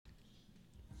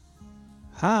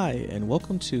Hi, and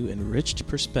welcome to Enriched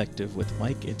Perspective with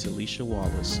Mike and Talisha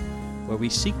Wallace, where we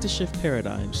seek to shift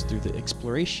paradigms through the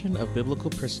exploration of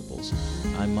biblical principles.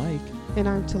 I'm Mike. And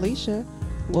I'm Talisha.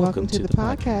 Welcome to the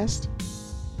podcast.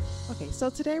 Okay,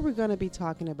 so today we're going to be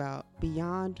talking about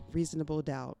beyond reasonable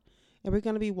doubt. And we're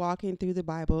going to be walking through the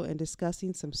Bible and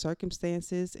discussing some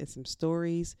circumstances and some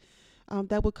stories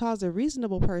that would cause a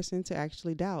reasonable person to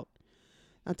actually doubt.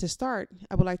 To start,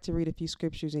 I would like to read a few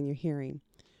scriptures in your hearing.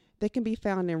 They can be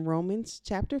found in Romans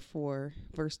chapter 4,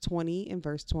 verse 20 and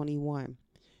verse 21.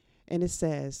 And it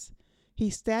says, "He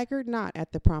staggered not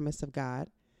at the promise of God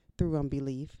through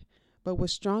unbelief, but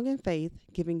was strong in faith,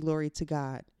 giving glory to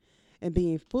God, and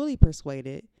being fully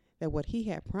persuaded that what he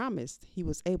had promised, he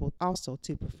was able also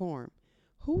to perform."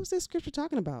 Who is this scripture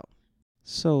talking about?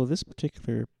 So this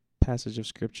particular passage of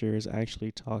scripture is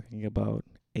actually talking about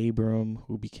Abram,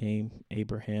 who became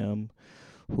Abraham,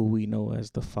 who we know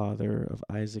as the father of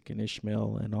Isaac and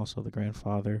Ishmael, and also the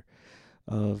grandfather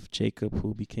of Jacob,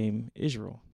 who became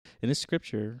Israel. In this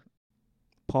scripture,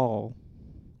 Paul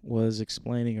was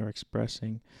explaining or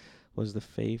expressing was the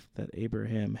faith that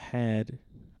Abraham had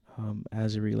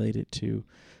as it related to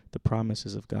the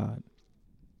promises of God.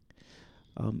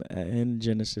 In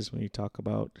Genesis, when you talk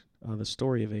about the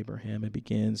story of Abraham, it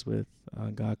begins with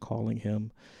God calling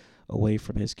him away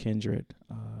from his kindred.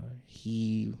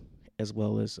 He, as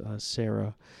well as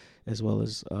Sarah, as well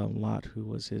as Lot, who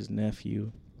was his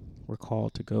nephew, were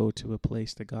called to go to a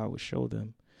place that God would show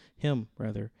him,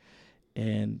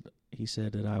 and he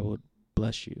said that I would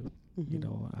bless you. Mm-hmm. You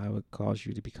know, I would cause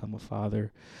you to become a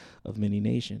father of many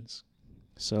nations.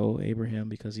 So Abraham,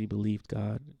 because he believed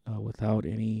God without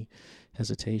any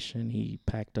hesitation, he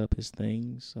packed up his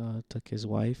things, took his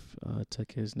wife,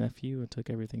 took his nephew, and took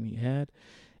everything he had,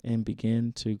 and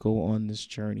began to go on this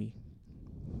journey.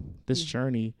 This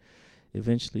journey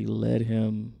eventually led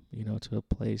him, to a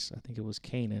place, I think it was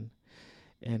Canaan,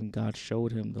 and God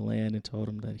showed him the land and told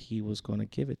him that he was going to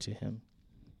give it to him.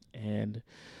 And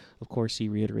of course, he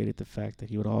reiterated the fact that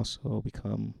he would also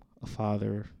become a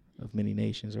father of many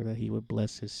nations, or that he would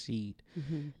bless his seed,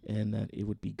 and that it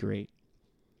would be great.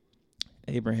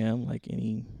 Abraham, like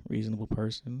any reasonable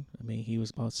person, he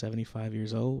was about 75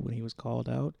 years old when he was called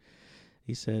out.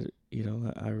 He said,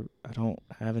 I don't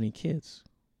have any kids.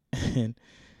 And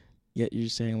yet you're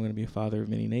saying I'm going to be a father of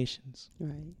many nations.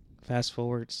 Right. Fast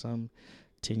forward some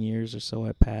 10 years or so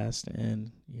had passed,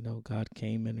 and, God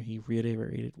came and he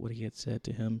reiterated what he had said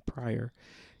to him prior,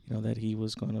 that he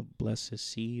was going to bless his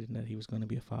seed and that he was going to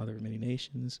be a father of many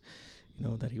nations,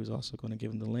 that he was also going to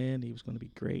give him the land. He was going to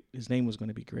be great. His name was going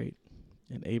to be great.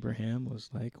 And Abraham was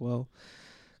like, well,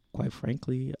 quite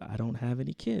frankly, I don't have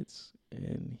any kids.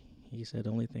 And he said,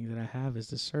 the only thing that I have is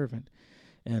this servant.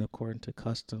 And according to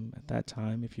custom at that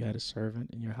time, if you had a servant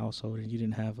in your household and you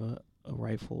didn't have a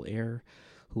rightful heir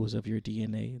who was of your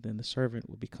DNA, then the servant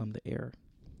would become the heir.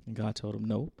 And God told him,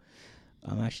 no,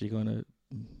 I'm actually going to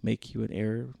make you an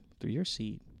heir through your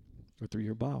seed or through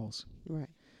your bowels. Right.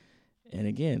 And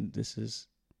again, this is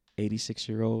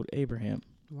 86-year-old Abraham,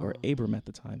 or Abram at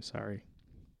the time, sorry.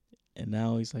 And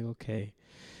now he's like, okay.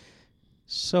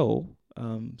 So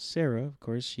Sarah, of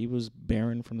course, she was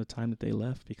barren from the time that they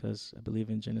left, because I believe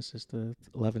in Genesis, the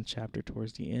 11th chapter,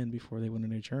 towards the end, before they went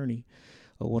on their journey,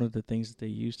 one of the things that they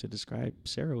used to describe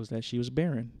Sarah was that she was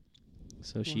barren.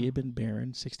 So she had been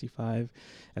barren, 65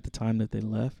 at the time that they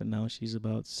left, and now she's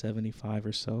about 75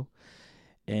 or so.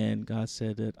 And God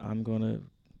said that I'm going to,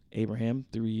 Abraham,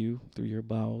 through your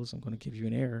bowels, I'm going to give you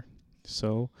an heir.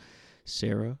 So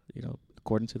Sarah,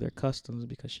 according to their customs,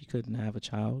 because she couldn't have a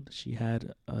child, she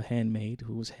had a handmaid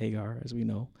who was Hagar, as we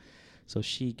know. So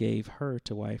she gave her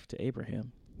to wife to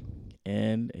Abraham.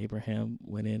 And Abraham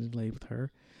went in and laid with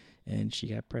her, and she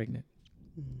got pregnant.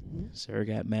 Sarah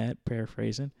got mad,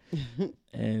 paraphrasing,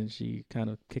 and she kind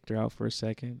of kicked her out for a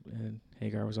second, and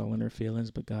Hagar was all in her feelings,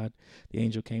 but God, the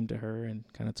angel, came to her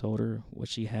and kind of told her what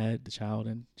she had, the child,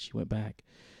 and she went back.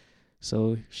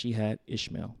 So she had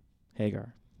Ishmael,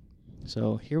 Hagar.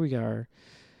 So here we are.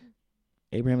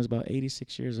 Abraham is about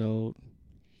 86 years old.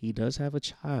 He does have a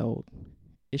child,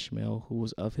 Ishmael, who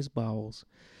was of his bowels,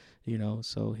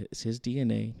 so it's his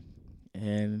DNA.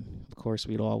 And of course,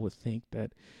 we'd all would think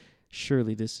that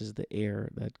surely this is the heir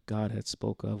that God had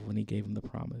spoke of when he gave him the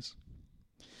promise.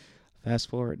 Fast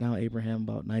forward now, Abraham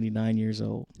about 99 years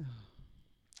old.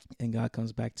 And God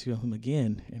comes back to him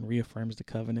again and reaffirms the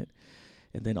covenant.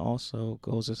 And then also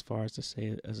goes as far as to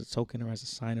say, as a token or as a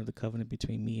sign of the covenant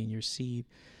between me and your seed,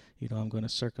 I'm going to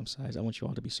circumcise. I want you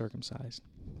all to be circumcised.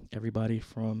 Everybody,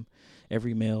 from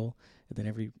every male, and then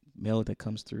every male that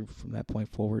comes through from that point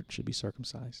forward should be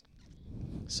circumcised.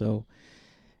 So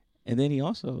And then he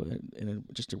also,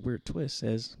 just a weird twist,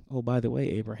 says, "Oh, by the way,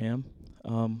 Abraham,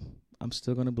 I'm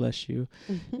still going to bless you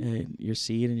and your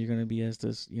seed, and you're going to be as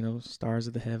the stars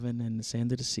of the heaven and the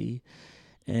sand of the sea,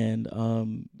 and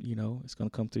it's going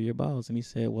to come through your bowels." And he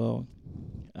said, "Well,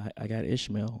 I got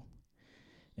Ishmael,"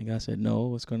 and God said,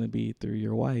 "No, it's going to be through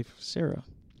your wife, Sarah."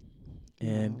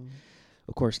 And Wow.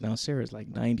 of course, now Sarah's like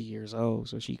 90 years old,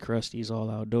 so she crusty's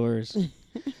all outdoors.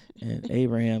 And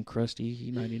Abraham crusty,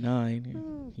 he 99.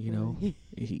 Oh, You know, boy.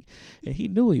 he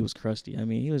knew he was crusty. I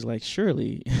mean, he was like,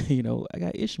 surely, I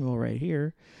got Ishmael right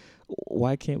here.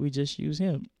 Why can't we just use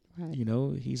him? Right.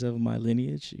 He's of my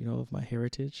lineage, of my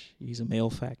heritage. He's a male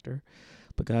factor.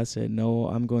 But God said, no,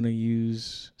 I'm going to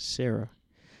use Sarah.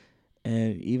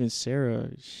 And even Sarah,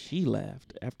 she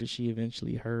laughed after she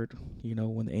eventually heard,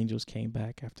 when the angels came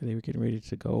back after they were getting ready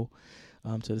to go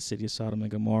to the city of Sodom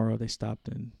and Gomorrah. They stopped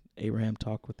and Abraham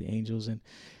talked with the angels and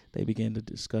they began to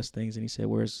discuss things. And he said,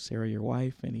 "Where's Sarah, your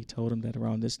wife?" And he told him that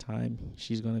around this time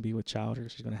she's going to be with child, or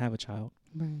she's going to have a child.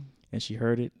 Right. And she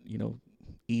heard it,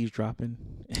 eavesdropping.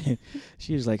 And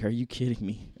she was like, "Are you kidding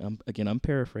me?" I'm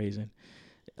paraphrasing.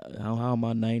 How am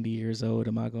I 90 years old?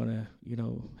 Am I going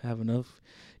to, have enough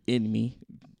in me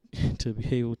to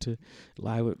be able to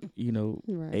lie with,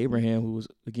 Right. Abraham, who was,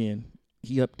 again,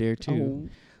 he up there too,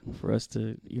 Oh. for us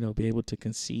to, be able to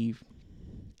conceive.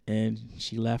 And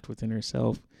she laughed within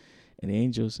herself. And the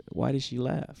angel said, "Why did she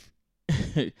laugh?"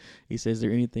 He says, "Is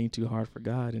there anything too hard for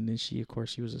God?" And then she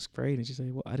was afraid. And she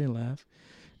said, "Well, I didn't laugh."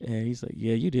 And he's like,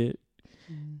 "Yeah, you did."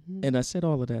 Mm-hmm. And I said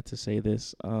all of that to say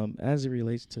this, as it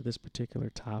relates to this particular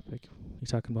topic, you're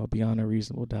talking about beyond a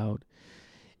reasonable doubt.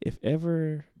 If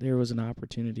ever there was an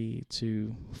opportunity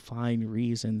to find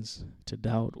reasons to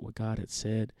doubt what God had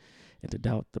said and to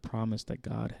doubt the promise that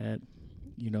God had,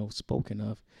 spoken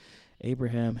of,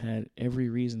 Abraham had every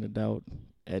reason to doubt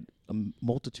at a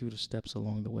multitude of steps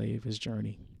along the way of his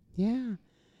journey. Yeah.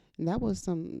 And that was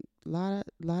some lot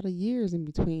of years in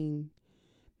between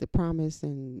the promise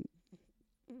and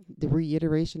the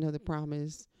reiteration of the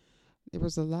promise. There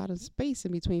was a lot of space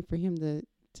in between for him to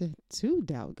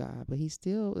doubt God, but he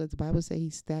still, as the Bible says, he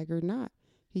staggered not.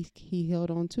 He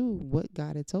held on to what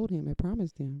God had told him and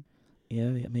promised him. Yeah,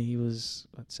 I mean, he was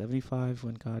 75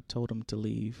 when God told him to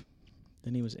leave.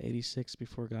 Then he was 86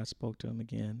 before God spoke to him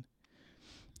again.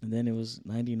 And then it was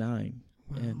 99.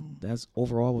 Wow. And that's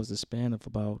overall was the span of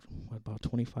about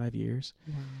 25 years.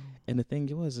 Wow. And the thing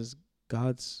is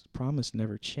God's promise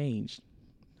never changed.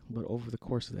 But over the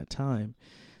course of that time,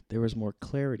 there was more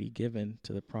clarity given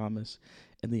to the promise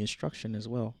and the instruction as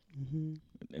well. Mm-hmm.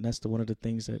 And that's one of the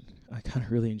things that I kind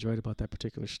of really enjoyed about that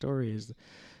particular story is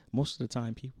most of the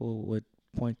time people would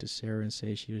point to Sarah and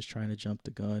say she was trying to jump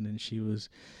the gun and she was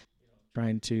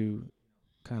trying to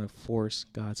kind of force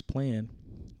God's plan.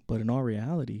 But in all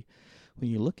reality, when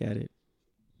you look at it,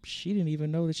 she didn't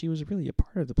even know that she was really a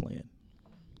part of the plan.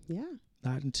 Yeah.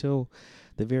 Not until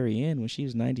the very end, when she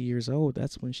was 90 years old,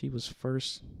 that's when she was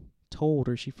first told,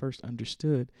 or she first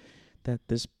understood that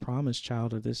this promised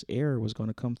child, or this heir, was going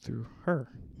to come through her.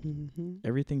 Mm-hmm.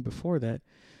 Everything before that,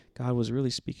 God was really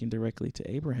speaking directly to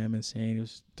Abraham and saying it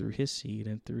was through his seed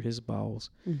and through his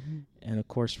bowels. Mm-hmm. And of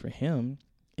course, for him,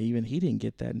 even he didn't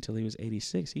get that until he was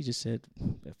 86. He just said,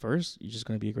 at first, you're just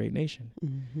going to be a great nation.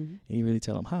 Mm-hmm. And he didn't really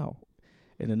tell him how.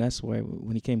 And then that's why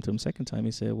when he came to him second time,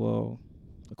 he said, well,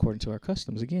 according to our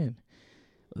customs, again,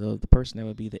 the person that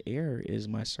would be the heir is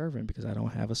my servant, because I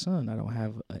don't have a son. I don't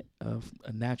have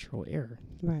a natural heir.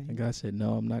 Right. And God said,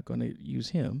 no, I'm not going to use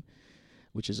him,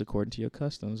 which is according to your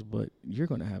customs, but you're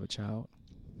going to have a child.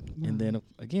 Wow. And then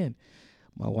again,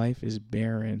 my wife is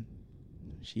barren.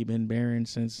 She's been barren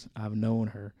since I've known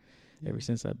her, ever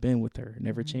since I've been with her.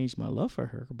 Never changed my love for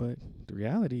her, but the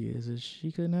reality is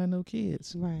she couldn't have no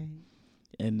kids. Right.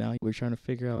 And now we're trying to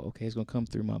figure out, okay, it's going to come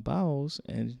through my bowels,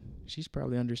 and she's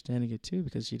probably understanding it too,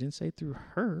 because she didn't say through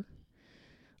her.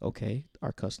 Okay,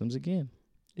 our customs again.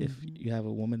 If you have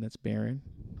a woman that's barren,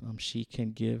 she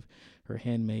can give her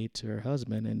handmaid to her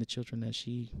husband, and the children that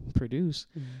she produced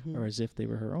are as if they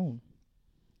were her own.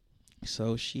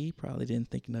 So she probably didn't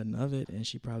think nothing of it, and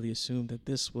she probably assumed that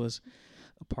this was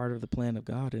a part of the plan of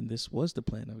God, and this was the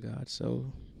plan of God.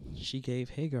 So she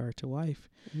gave Hagar to wife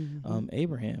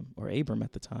Abraham, or Abram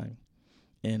at the time.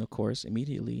 And of course,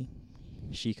 immediately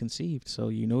she conceived. So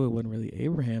it wasn't really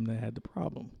Abraham that had the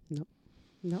problem.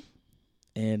 Nope.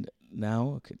 And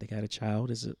now they got a child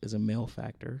as a male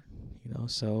factor,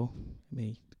 so I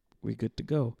mean, we're good to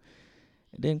go.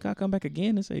 And then God come back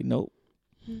again and say, nope.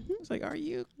 It's like, are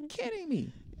you kidding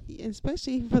me?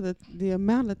 Especially for the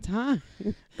amount of time.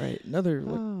 Right. Another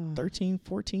 13,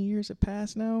 14 years have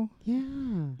passed now.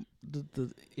 Yeah.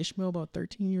 the Ishmael about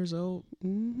 13 years old?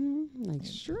 Like,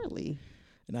 surely.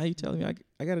 And now you telling me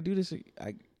I got to do this?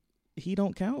 He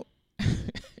don't count.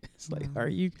 It's like, are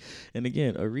you? And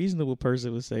again, a reasonable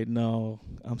person would say, no,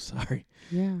 I'm sorry.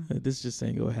 Yeah. This just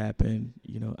ain't gonna happen.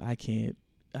 I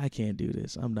can't do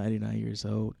this. I'm 99 years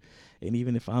old. And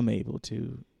even if I'm able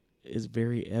to, it's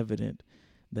very evident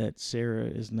that Sarah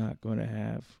is not going to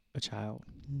have a child.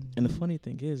 And the funny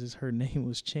thing is her name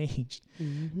was changed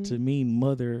to mean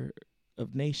mother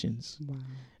of nations. Wow.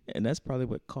 And that's probably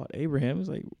what caught Abraham. It's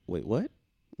like, wait, what?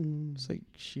 It's like,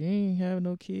 she ain't have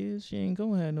no kids. She ain't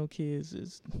gonna have no kids.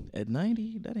 It's at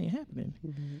 90, that ain't happening.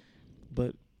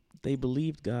 But they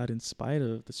believed God in spite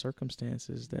of the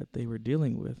circumstances that they were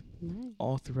dealing with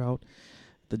all throughout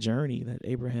the journey that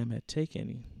Abraham had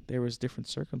taken. There was different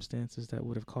circumstances that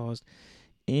would have caused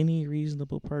any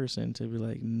reasonable person to be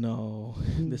like, no,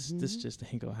 this just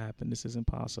ain't gonna happen. This is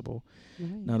impossible.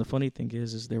 Now, the funny thing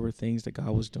is there were things that God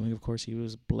was doing. Of course, he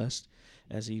was blessed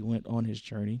as he went on his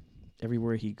journey.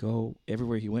 Everywhere he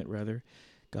went,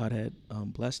 God had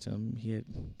blessed him. He had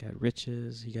got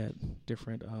riches. He got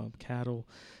different cattle.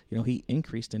 He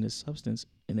increased in his substance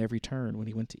in every turn. When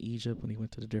he went to Egypt, when he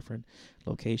went to the different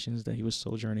locations that he was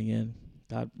sojourning in,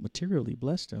 God materially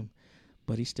blessed him,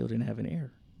 but he still didn't have an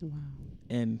heir. Wow.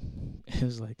 And it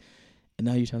was like, and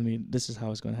now you're telling me this is how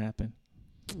it's going to happen.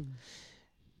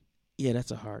 Yeah,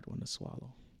 that's a hard one to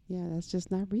swallow. Yeah, that's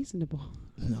just not reasonable.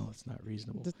 No, it's not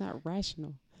reasonable. It's not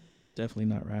rational.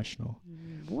 Definitely not rational.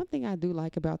 One thing I do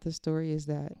like about this story is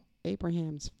that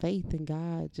Abraham's faith in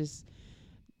God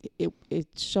it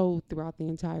showed throughout the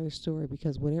entire story,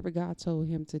 because whatever God told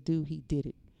him to do, he did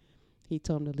it. He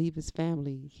told him to leave his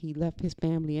family. He left his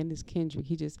family and his kindred.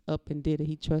 He just up and did it.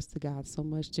 He trusted God so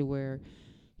much to where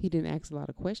he didn't ask a lot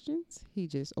of questions. He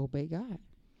just obeyed God.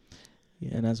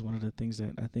 Yeah, and that's one of the things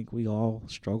that I think we all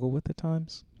struggle with at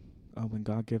times. When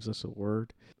God gives us a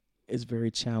word, it's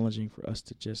very challenging for us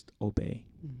to just obey.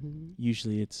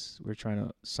 Usually we're trying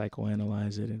to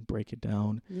psychoanalyze it and break it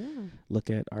down, look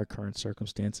at our current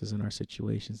circumstances and our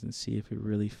situations and see if it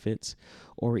really fits,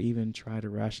 or even try to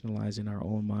rationalize in our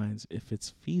own minds if it's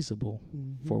feasible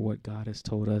for what God has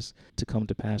told us to come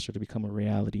to pass or to become a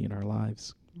reality in our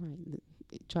lives. Right.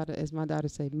 Try to, as my daughter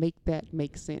say, make that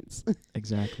make sense.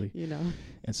 Exactly.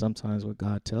 And sometimes what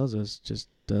God tells us just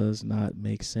does not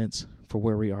make sense for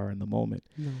where we are in the moment.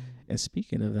 No. And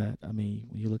speaking of that, I mean,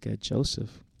 when you look at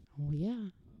Joseph. Oh, yeah.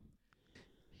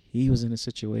 He was in a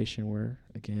situation where,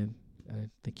 again, I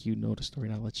think you know the story,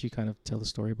 and I'll let you kind of tell the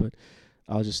story, but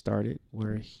I'll just start it,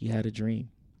 where he had a dream.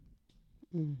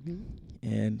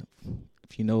 And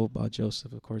if you know about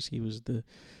Joseph, of course, he was the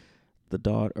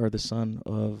daughter or the son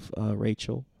of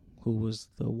Rachel, who was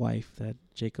the wife that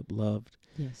Jacob loved.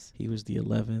 Yes. He was the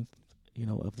 11th,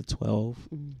 of the 12.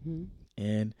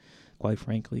 And quite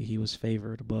frankly, he was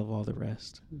favored above all the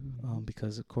rest,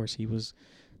 because, of course, he was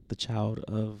the child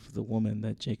of the woman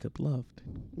that Jacob loved.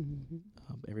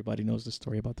 Everybody knows the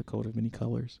story about the coat of many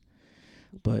colors.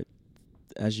 But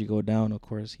as you go down, of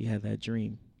course, he had that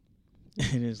dream.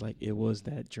 And it's like it was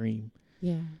that dream.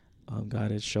 Yeah.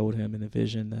 God had showed him in a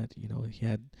vision that, he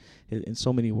had, in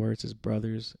so many words, his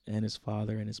brothers and his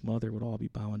father and his mother would all be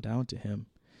bowing down to him.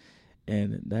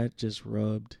 And that just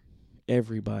rubbed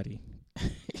everybody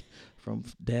from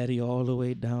daddy all the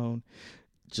way down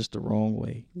just the wrong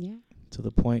way. Yeah. To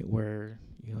the point where,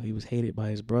 he was hated by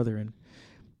his brother.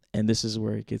 And this is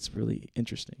where it gets really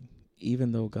interesting.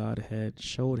 Even though God had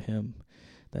showed him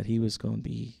that he was going to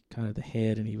be kind of the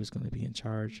head and he was going to be in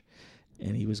charge,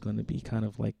 and he was going to be kind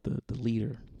of like the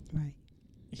leader. Right.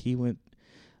 He went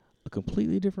a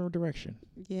completely different direction.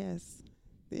 Yes.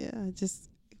 Yeah.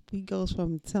 He goes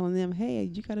from telling them, hey,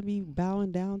 you got to be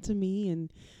bowing down to me,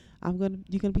 and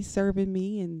you're going to be serving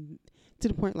me. And to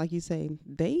the point, like you say,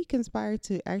 they conspired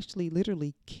to actually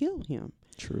literally kill him.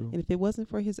 True. And if it wasn't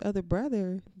for his other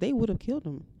brother, they would have killed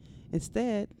him.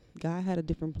 Instead, God had a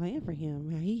different plan for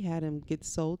him. He had him get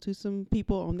sold to some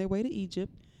people on their way to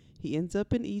Egypt. He ends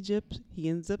up in Egypt. He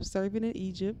ends up serving in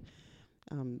Egypt.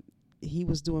 He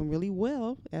was doing really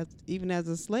well. Even as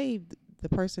a slave, the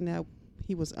person that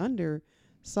he was under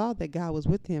saw that God was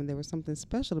with him. There was something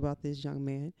special about this young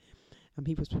man.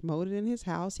 He was promoted in his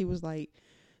house. He was like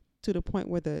to the point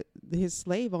where his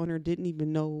slave owner didn't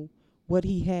even know what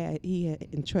he had. He had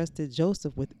entrusted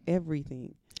Joseph with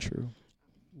everything. True.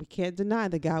 We can't deny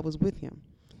that God was with him.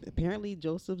 Apparently,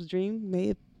 Joseph's dream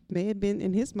may have been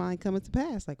in his mind coming to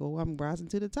pass. Like, oh, I'm rising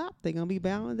to the top. They're going to be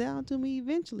bowing down to me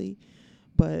eventually.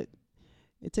 But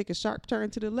it took a sharp turn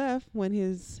to the left when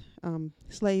his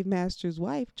slave master's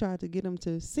wife tried to get him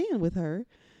to sin with her,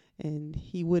 and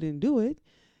he wouldn't do it.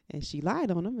 And she lied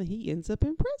on him, and he ends up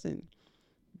in prison.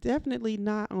 Definitely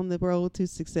not on the road to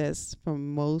success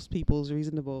from most people's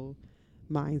reasonable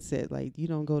mindset. Like, you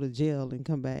don't go to jail and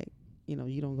come back. You know,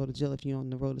 you don't go to jail if you're on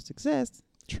the road to success.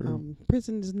 True.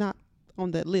 Prison is not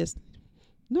on that list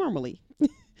normally.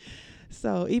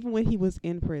 So even when he was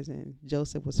in prison,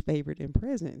 Joseph was favored in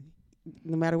prison.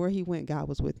 No matter where he went, God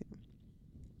was with him.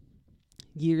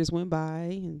 Years went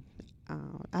by, and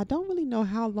I don't really know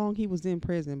how long he was in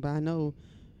prison, but I know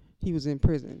he was in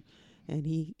prison. And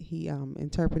he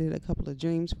interpreted a couple of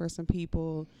dreams for some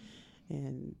people,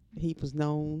 and he was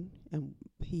known, and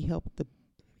he helped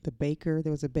the baker.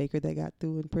 There was a baker that got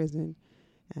through in prison,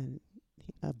 and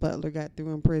a butler got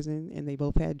through in prison, and they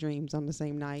both had dreams on the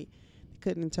same night.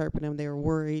 Couldn't interpret them. They were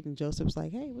worried, and Joseph was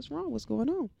like, "Hey, what's wrong? What's going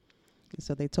on?" And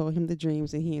so they told him the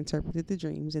dreams, and he interpreted the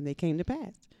dreams, and they came to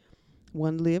pass.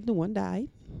 One lived and one died.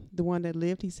 The one that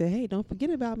lived, he said, "Hey, don't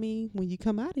forget about me when you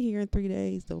come out of here in 3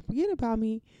 days. Don't forget about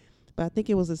me." But I think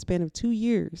it was a span of 2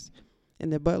 years,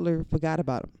 and the butler forgot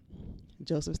about him.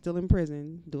 Joseph's still in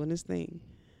prison doing his thing.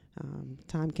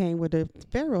 Time came where the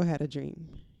Pharaoh had a dream.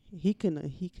 He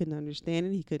couldn't understand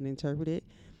it. He couldn't interpret it.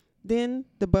 Then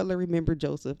the butler remembered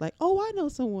Joseph, like, "Oh, I know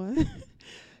someone."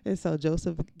 And so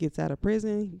Joseph gets out of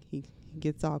prison. He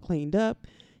gets all cleaned up.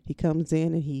 He comes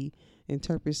in and he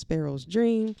interprets Pharaoh's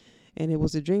dream. And it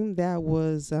was a dream that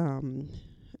was,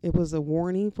 it was a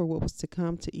warning for what was to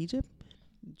come to Egypt.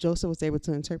 Joseph was able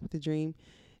to interpret the dream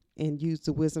and use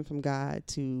the wisdom from God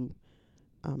to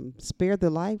spare the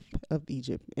life of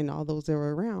Egypt and all those that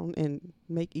were around and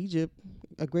make Egypt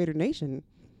a greater nation.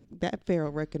 That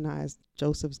Pharaoh recognized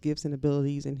Joseph's gifts and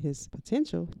abilities and his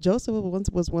potential. Joseph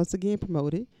was once again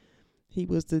promoted. He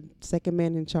was the second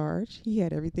man in charge. He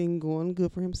had everything going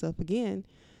good for himself again.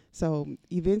 So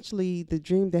eventually the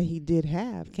dream that he did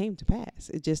have came to pass.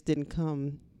 It just didn't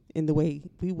come in the way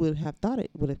we would have thought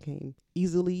it would have came.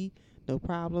 Easily, no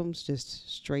problems, just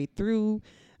straight through.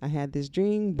 I had this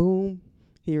dream, boom,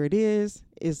 here it is.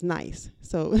 It's nice.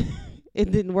 So it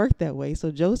didn't work that way.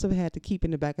 So Joseph had to keep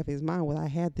in the back of his mind, well, I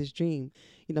had this dream.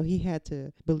 You know, he had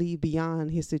to believe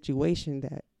beyond his situation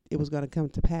that it was going to come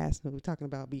to pass. And we're talking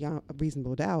about beyond a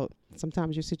reasonable doubt.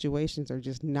 Sometimes your situations are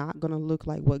just not going to look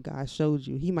like what God showed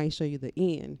you. He might show you the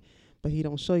end, but he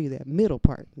don't show you that middle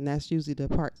part. And that's usually the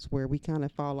parts where we kind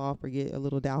of fall off or get a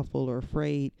little doubtful or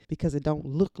afraid because it don't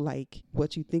look like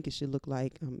what you think it should look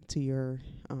like to your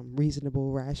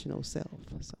reasonable, rational self.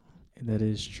 So. And that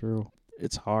is true.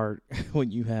 It's hard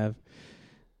when you have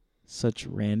such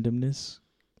randomness,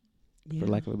 for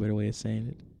lack of a better way of saying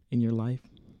it, in your life.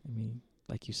 I mean,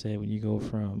 like you said, when you go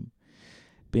from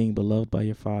being beloved by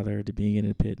your father to being in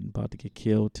a pit and about to get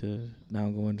killed to now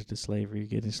going into slavery,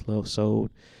 getting sold,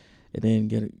 and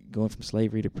then going from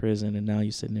slavery to prison, and now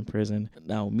you're sitting in prison.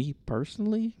 Now, me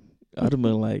personally, I'd have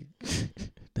been like,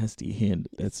 that's the end.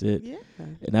 That's it. Yeah.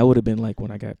 And that would have been like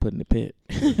when I got put in the pit.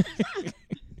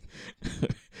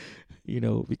 You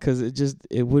know, because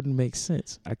it wouldn't make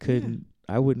sense.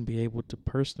 I wouldn't be able to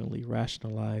personally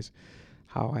rationalize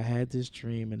how I had this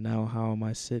dream and now how am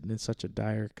I sitting in such a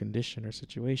dire condition or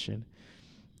situation.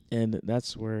 And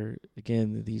that's where,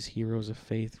 again, these heroes of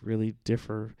faith really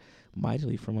differ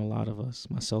mightily from a lot of us,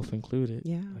 myself included.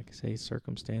 Yeah. Like I say,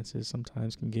 circumstances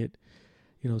sometimes can get,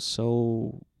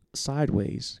 so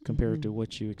sideways compared to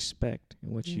what you expect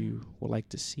and what you would like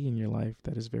to see in your life.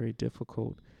 That is very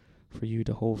difficult for you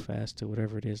to hold fast to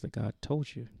whatever it is that God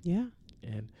told you. Yeah.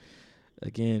 And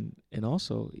again, and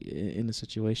also in the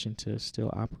situation to still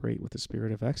operate with the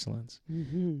spirit of excellence.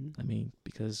 Mm-hmm. I mean,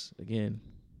 because again,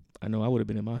 I know I would have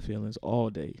been in my feelings all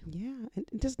day. Yeah. And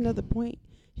just another point,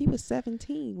 he was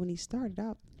 17 when he started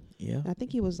out. Yeah. I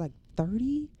think he was like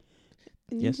 30.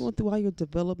 And Yes. you going through all your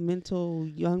developmental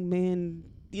young man,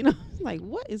 like,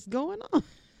 what is going on?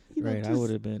 Right. I would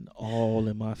have been all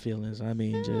in my feelings. I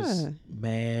mean, just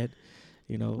mad,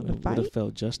 would have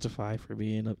felt justified for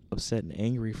being upset and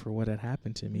angry for what had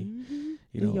happened to me.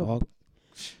 Mm-hmm.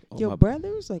 Your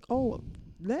brothers, like, I'm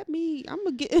going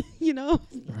to get,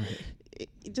 Right.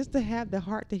 Just to have the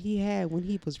heart that he had when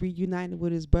he was reunited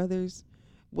with his brothers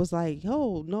was like,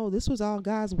 oh, no, this was all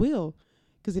God's will.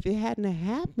 Because if it hadn't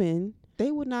happened,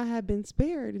 they would not have been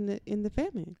spared in the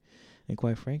famine. And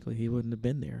quite frankly, he wouldn't have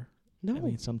been there. No. I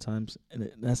mean, sometimes,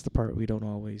 and that's the part we don't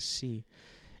always see,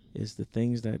 is the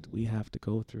things that we have to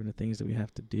go through and the things that we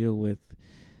have to deal with.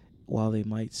 While they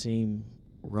might seem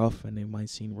rough and they might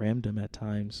seem random at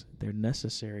times, they're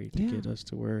necessary to get us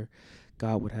to where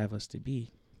God would have us to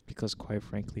be. Because quite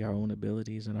frankly, our own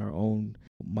abilities and our own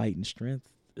might and strength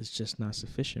is just not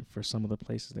sufficient for some of the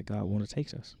places that God wants to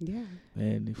take us. Yeah.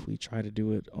 And if we try to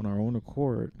do it on our own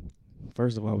accord,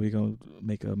 first of all, we're going to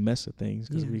make a mess of things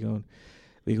because we're going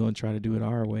to try to do it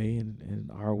our way, and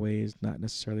our way is not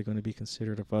necessarily going to be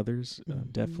considered of others.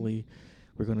 Definitely,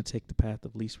 we're going to take the path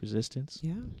of least resistance.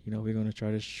 Yeah. You know, we're going to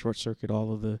try to short circuit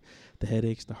all of the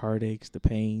headaches, the heartaches, the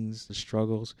pains, the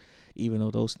struggles, even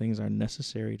though those things are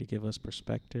necessary to give us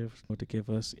perspective, or to give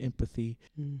us empathy,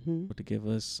 or to give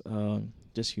us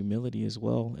just humility as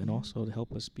well, and also to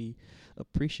help us be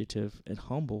appreciative and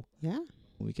humble. Yeah.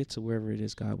 When we get to wherever it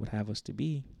is God would have us to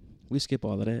be, we skip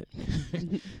all of that.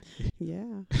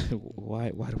 Yeah.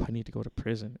 Why do I need to go to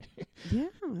prison? Yeah.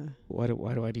 Why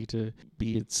do I need to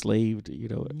be enslaved? You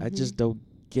know, I just don't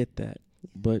get that.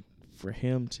 But for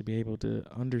him to be able to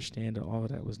understand that all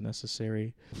of that was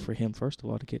necessary for him, first of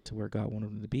all, to get to where God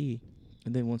wanted him to be.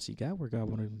 And then once he got where God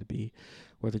wanted him to be,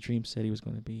 where the dream said he was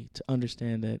going to be, to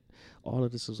understand that all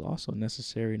of this was also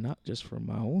necessary, not just for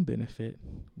my own benefit,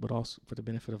 but also for the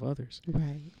benefit of others.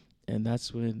 Right. And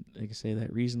that's when, like I say,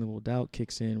 that reasonable doubt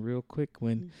kicks in real quick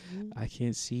when I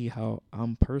can't see how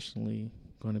I'm personally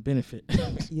going to benefit.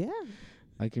 Yeah.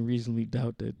 I can reasonably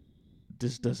doubt that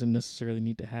this doesn't necessarily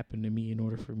need to happen to me in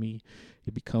order for me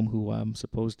to become who I'm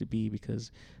supposed to be,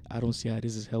 because I don't see how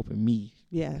this is helping me.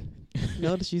 Yeah.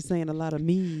 Notice you're saying a lot of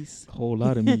me's. A whole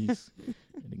lot of me's.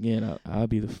 And again, I'll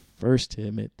be the first to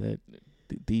admit that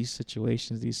these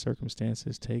situations, these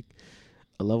circumstances take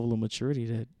a level of maturity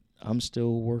that I'm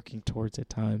still working towards at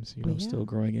times, you know, still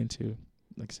growing into.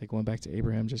 Like I said, going back to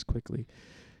Abraham just quickly,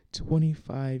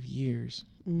 25 years.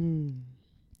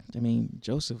 I mean,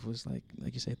 Joseph was like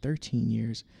you said, 13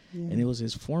 years, and it was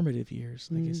his formative years.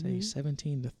 Like I say,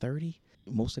 17 to 30.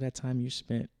 Most of that time you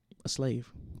spent a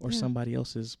slave or somebody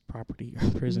else's property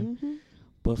or prison.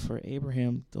 But for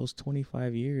Abraham, those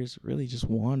 25 years really just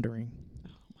wandering.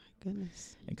 Oh my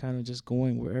goodness. And kind of just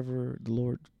going wherever the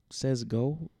Lord says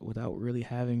go without really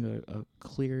having a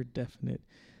clear, definite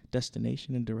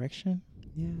destination and direction.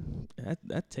 Yeah.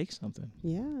 That takes something.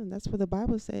 Yeah, and that's what the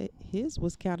Bible said his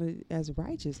was counted as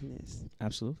righteousness.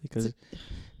 Absolutely, because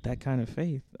that kind of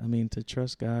faith, I mean, to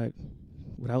trust God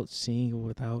without seeing or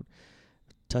without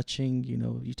touching, you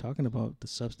know, you're talking about the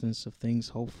substance of things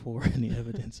hoped for and the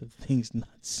evidence of things not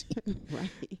seen.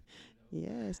 Right.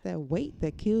 Yeah, it's that weight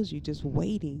that kills you, just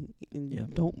waiting.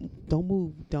 And don't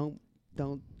move. Don't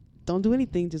do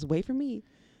anything. Just wait for me.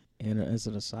 And as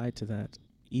an aside to that,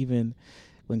 even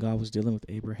when God was dealing with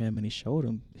Abraham and he showed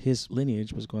him his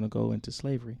lineage was going to go into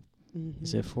slavery. He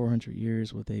said 400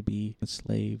 years would they be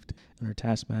enslaved under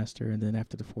taskmaster, and then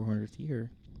after the 400th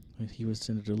year, he was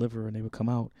going to deliver and they would come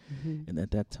out, and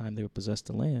at that time they would possess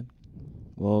the land.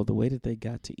 Well, the way that they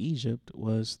got to Egypt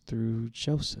was through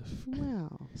Joseph.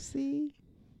 Wow, see?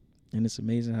 And it's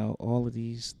amazing how all of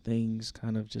these things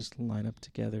kind of just line up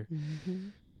together.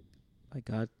 Like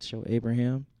God showed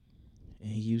Abraham,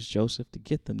 and he used Joseph to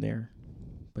get them there.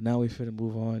 But now we're going to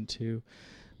move on to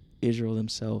Israel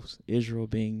themselves. Israel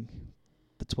being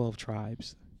the 12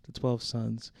 tribes, the 12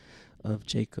 sons of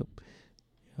Jacob.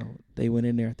 You know, they went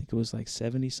in there, I think it was like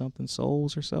 70-something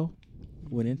souls or so,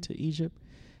 went into Egypt,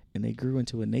 and they grew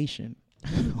into a nation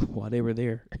while they were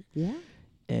there. Yeah.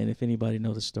 And if anybody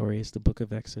knows the story, it's the book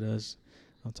of Exodus.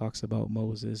 Talks about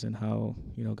Moses and how,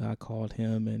 you know, God called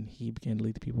him and he began to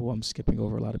lead the people. I'm skipping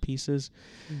over a lot of pieces.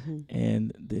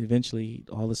 And eventually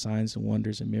all the signs and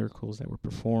wonders and miracles that were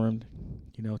performed,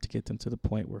 you know, to get them to the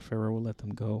point where Pharaoh will let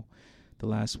them go. The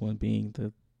last one being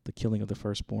the killing of the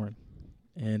firstborn.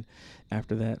 And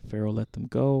after that, Pharaoh let them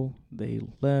go. They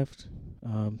left,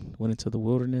 went into the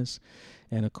wilderness.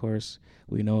 And of course,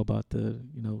 we know about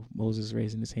Moses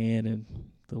raising his hand and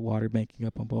the water banking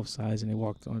up on both sides, and they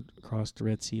walked across the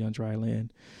Red Sea on dry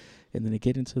land. And then they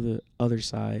get into the other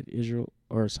side,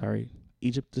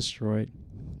 Egypt destroyed.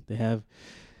 They have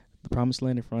the promised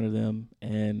land in front of them.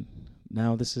 And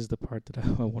now this is the part that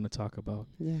I want to talk about.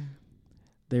 Yeah.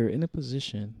 They're in a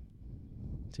position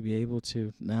to be able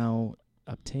to now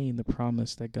obtain the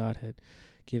promise that God had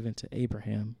given to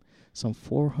Abraham some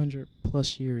 400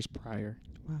 plus years prior.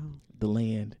 Wow. The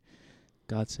land.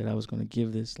 God said, I was going to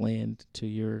give this land to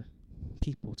your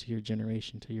people, to your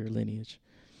generation, to your lineage.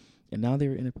 And now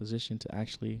they're in a position to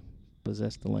actually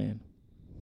possess the land.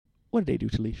 What did they do,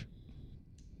 Talish?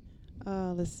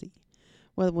 Let's see.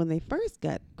 Well, when they first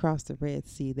got across the Red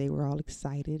Sea, they were all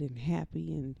excited and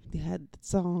happy, and they had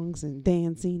songs and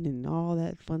dancing and all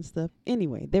that fun stuff.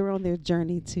 Anyway, they were on their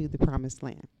journey to the Promised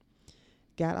Land.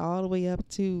 Got all the way up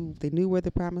to, they knew where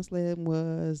the Promised Land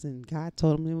was, and God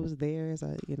told them it was theirs.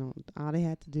 All they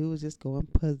had to do was just go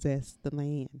and possess the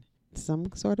land.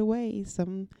 Some sort of way,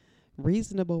 some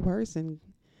reasonable person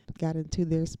got into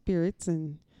their spirits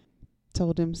and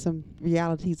told them some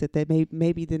realities that they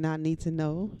maybe did not need to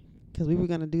know. because we were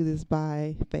going to do this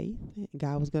by faith.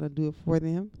 God was going to do it for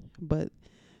them. But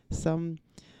some,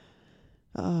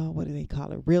 what do they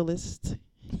call it, realists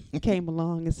came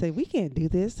along and said, we can't do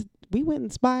this. We went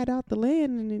and spied out the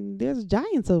land, and there's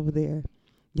giants over there.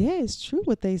 Yeah, it's true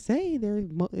what they say.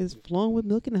 It's flowing with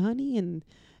milk and honey, and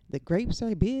the grapes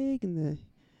are big, and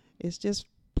it's just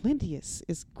plenteous.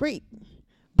 It's great.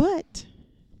 But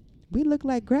we look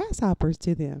like grasshoppers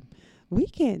to them. We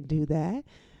can't do that.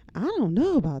 I don't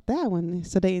know about that one.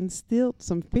 So they instilled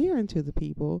some fear into the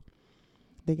people.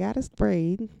 They got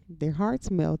afraid. Their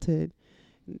hearts melted.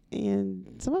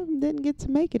 And some of them didn't get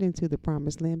to make it into the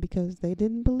promised land because they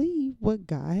didn't believe what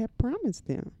God had promised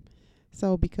them.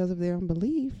 So because of their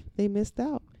unbelief, they missed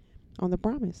out on the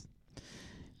promise.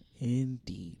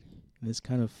 Indeed. And it's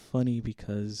kind of funny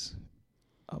because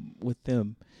with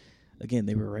them, again,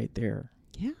 they were right there.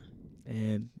 Yeah.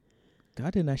 And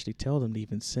God didn't actually tell them to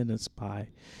even send a spy.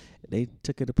 They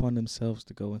took it upon themselves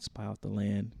to go and spy out the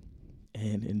land.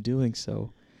 And in doing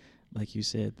so, like you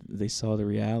said, they saw the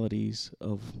realities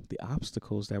of the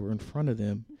obstacles that were in front of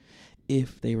them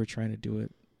if they were trying to do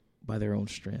it by their own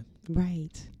strength.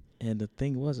 Right. And the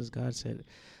thing was, is God said,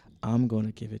 I'm going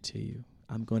to give it to you.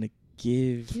 I'm going to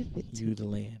give you the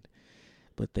land.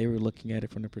 But they were looking at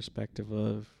it from the perspective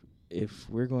of, if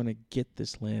we're going to get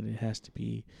this land, it has to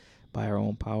be by our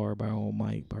own power, by our own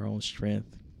might, by our own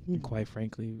strength. Mm-hmm. And quite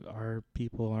frankly, our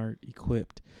people aren't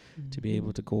equipped to be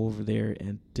able to go over there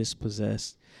and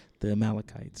dispossess the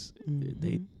Amalekites.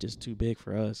 They just too big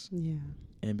for us. Yeah.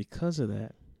 And because of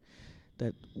that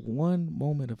one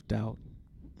moment of doubt,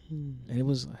 and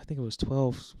I think it was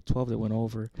 12 that went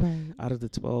over. Right. Out of the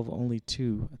 12, only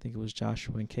 2, I think it was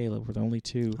Joshua and Caleb, were the only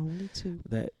two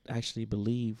that actually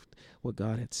believed what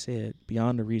God had said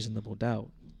beyond a reasonable doubt.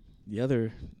 The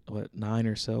other, 9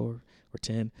 or so or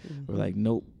 10 were like,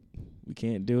 nope, we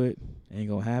can't do it. Ain't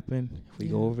gonna happen. If we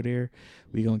go over there,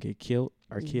 we gonna get killed.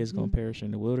 Our kids gonna perish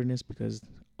in the wilderness because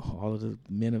all of the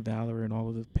men of valor and all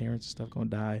of the parents and stuff gonna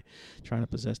die trying to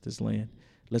possess this land.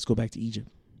 Let's go back to Egypt.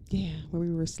 Yeah, where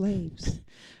we were slaves.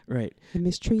 Right. And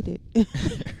mistreated.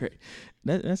 Right.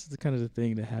 That's the kind of the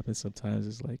thing that happens sometimes,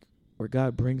 is like where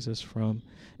God brings us from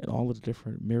and all of the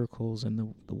different miracles and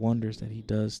the wonders that he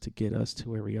does to get us to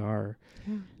where we are.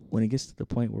 Yeah. When it gets to the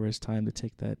point where it's time to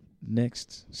take that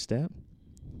next step,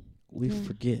 we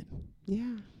forget.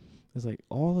 Yeah. It's like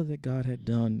all of that God had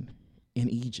done in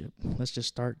Egypt. Let's just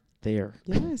start there.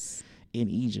 Yes. In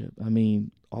Egypt. I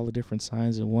mean, all the different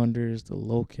signs and wonders, the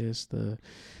locusts,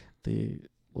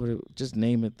 just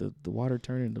name it, the water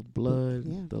turning to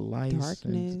blood, the lice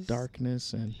and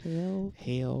darkness and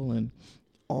hail and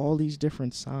all these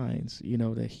different signs,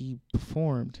 that he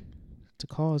performed to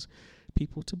cause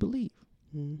people to believe.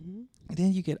 Mm-hmm. And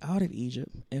then you get out of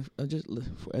Egypt, and just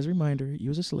as a reminder, you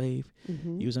was a slave.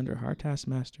 Mm-hmm. You was under a hard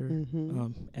taskmaster.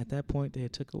 Mm-hmm. At that point, they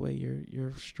had took away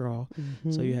your straw,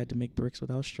 so you had to make bricks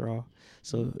without straw.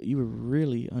 So you were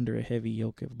really under a heavy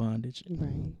yoke of bondage.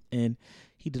 Right. And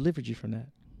he delivered you from that.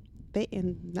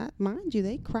 Mind you,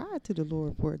 they cried to the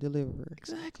Lord for a deliverer.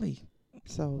 Exactly.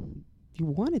 So you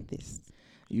wanted this.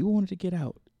 You wanted to get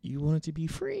out. You wanted to be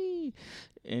free,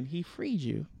 and he freed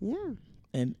you. Yeah.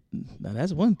 And now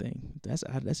that's one thing. That's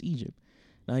Egypt.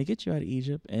 Now he gets you out of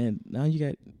Egypt, and now you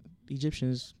got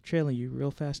Egyptians trailing you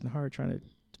real fast and hard, trying to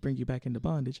bring you back into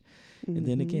bondage. Mm-hmm. And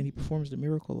then again, he performs the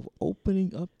miracle of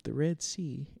opening up the Red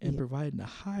Sea and providing a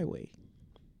highway.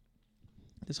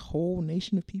 This whole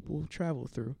nation of people travel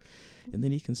through, and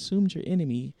then he consumed your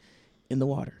enemy in the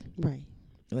water. Right.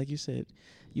 Like you said,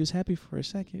 you was happy for a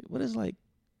second.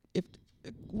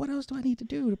 What else do I need to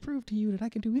do to prove to you that I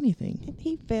can do anything? And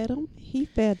he fed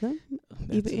them.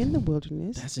 Even in the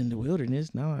wilderness. That's in the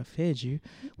wilderness. Now I fed you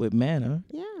with manna.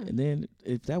 Yeah. And then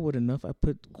if that wasn't enough, I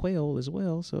put quail as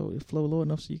well, so it flow low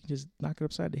enough so you can just knock it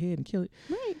upside the head and kill it.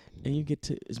 Right. And you get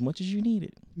to as much as you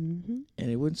needed. Mm-hmm. And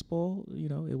it wouldn't spoil,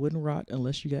 it wouldn't rot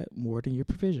unless you got more than your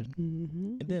provision.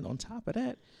 Mm-hmm. And then on top of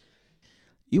that,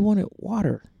 you wanted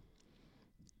water.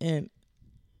 And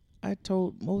I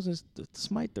told Moses to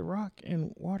smite the rock,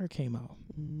 and water came out.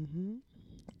 Mm-hmm.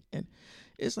 And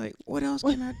it's like, what else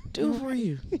can I do for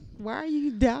you? Why are you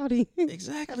doubting?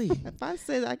 Exactly.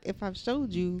 If I've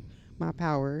showed you my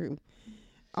power,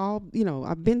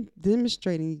 I've been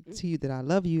demonstrating to you that I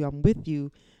love you, I'm with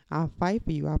you, I'll fight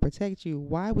for you, I'll protect you.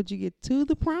 Why would you get to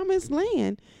the promised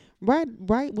land? Right?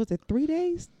 Was it 3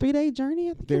 days? 3-day journey?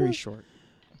 I think very short.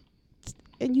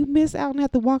 And you miss out and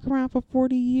have to walk around for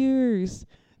 40 years.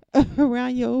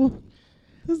 Around your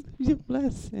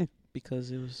blessing,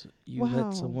 because it was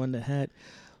let someone that had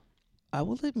I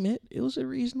will admit it was a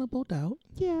reasonable doubt.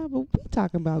 Yeah, but we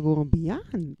talking about going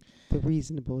beyond the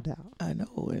reasonable doubt. I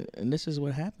know, and this is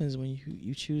what happens when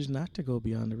you choose not to go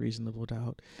beyond the reasonable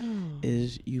doubt. Oh.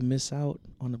 Is you miss out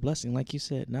on the blessing. Like you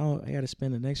said, now I got to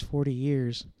spend the next 40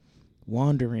 years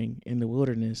wandering in the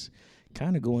wilderness,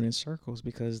 kind of going in circles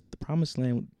because the promised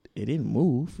land, it didn't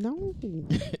move. No.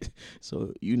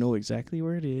 So you know exactly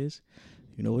where it is.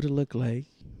 You know what it looked like.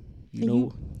 You And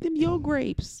know, them your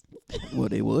grapes, well,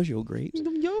 they was your grapes.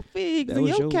 them your figs, That and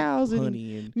was your cows and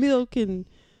honey and milk, and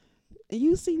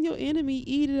you seen your enemy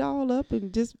eat it all up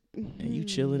and just. you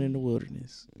chilling in the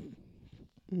wilderness,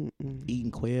 Mm-mm.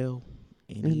 eating quail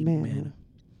and And eating manna. manna.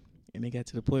 And they got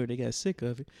to the point where they got sick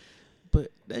of it.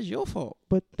 But that's your fault.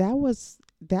 But that was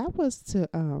to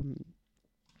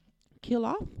kill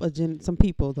off some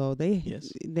people though.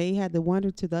 Yes. They had to wonder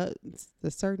to the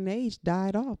certain age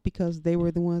died off because they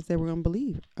were the ones that were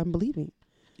unbelieving.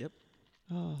 Yep.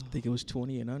 Oh, I think it was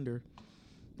 20 and under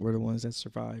were the ones that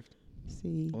survived.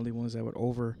 see, Only ones that were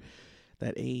over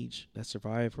that age that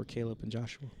survived were Caleb and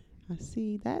Joshua. I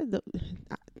see that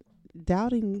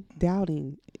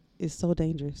doubting is so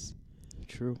dangerous.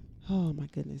 True. Oh my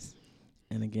goodness.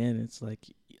 And again, it's like,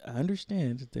 I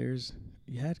understand that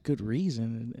you had good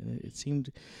reason,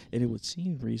 and it would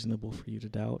seem reasonable for you to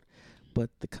doubt, but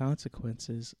the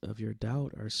consequences of your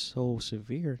doubt are so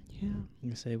severe. Yeah.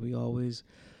 You say we always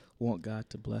want God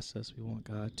to bless us. We want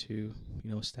God to,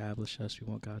 establish us. We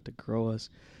want God to grow us.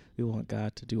 We want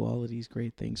God to do all of these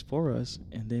great things for us.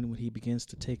 And then when he begins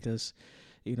to take us,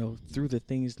 through the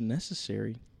things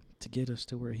necessary to get us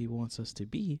to where he wants us to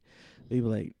be, we be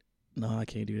like, no, I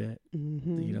can't do that.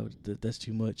 Mm-hmm. That's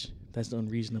too much. That's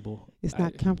unreasonable. It's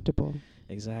not comfortable.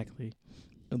 Exactly.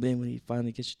 And then when he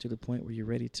finally gets you to the point where you're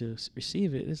ready to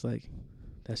receive it, it's like,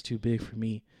 that's too big for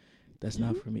me. That's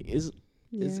not for me.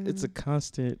 It's a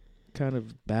constant kind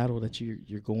of battle that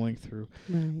you're going through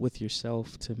with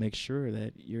yourself to make sure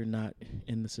that you're not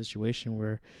in the situation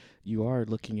where you are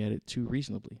looking at it too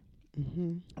reasonably.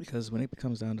 Mm-hmm. Because when it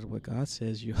comes down to what God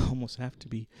says, you almost have to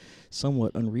be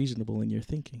somewhat unreasonable in your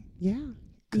thinking. Yeah.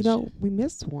 We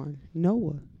missed one.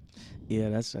 Noah. Yeah,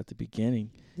 that's at the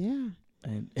beginning. Yeah.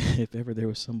 And if ever there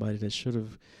was somebody that should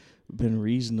have been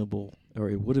reasonable, or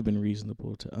it would have been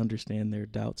reasonable to understand their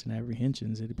doubts and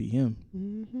apprehensions, it'd be him.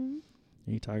 Mm-hmm.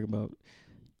 And you talk about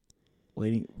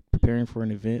preparing for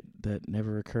an event that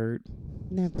never occurred.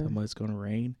 Never. Talking about it's going to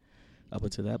rain. Up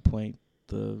until that point,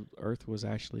 the earth was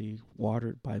actually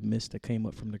watered by mist that came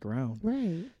up from the ground.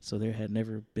 Right. So there had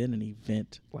never been an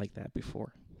event like that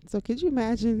before. So could you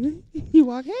imagine you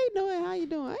walk, hey, Noah, how you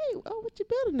doing? Hey, what you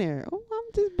building there? Oh,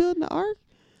 I'm just building the ark.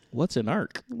 What's an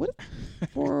ark? What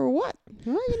for what?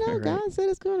 Well, Right. God said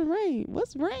it's going to rain.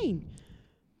 What's rain?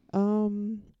 I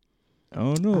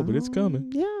don't know, but it's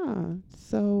coming. Yeah.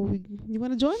 So you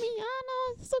want to join me? I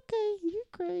know it's okay. You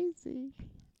crazy.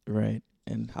 Right.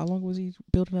 And how long was he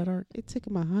building that ark? It took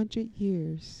him 100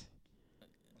 years.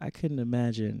 I couldn't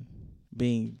imagine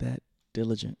being that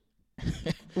diligent.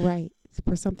 Right.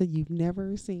 For something you've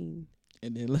never seen.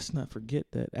 And then let's not forget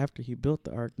that after he built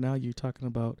the ark, now you're talking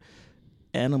about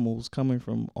animals coming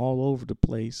from all over the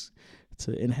place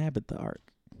to inhabit the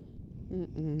ark.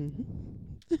 Mm-mm.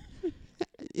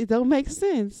 It don't make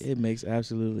sense. It makes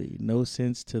absolutely no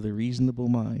sense to the reasonable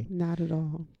mind. Not at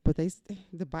all. But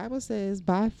the Bible says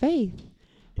by faith,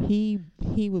 he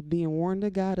was being warned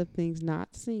of God of things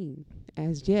not seen.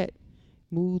 As yet,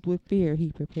 moved with fear,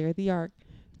 he prepared the ark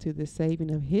to the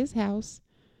saving of his house,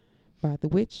 by the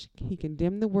which he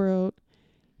condemned the world,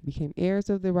 became heirs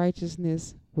of the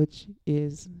righteousness which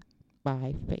is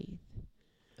by faith.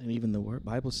 And even the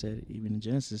Bible said, even in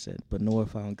Genesis said, but Noah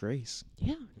found grace.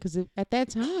 Yeah, because at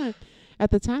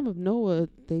the time of Noah,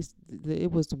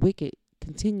 it was wicked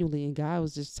continually, and God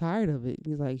was just tired of it.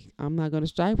 He's like, I'm not going to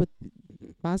strive with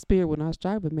my spirit will not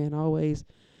strive with man always.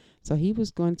 So he was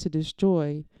going to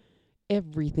destroy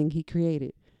everything he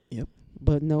created. Yep.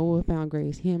 But Noah found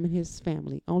grace, him and his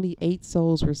family. Only 8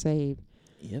 souls were saved.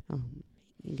 Yep.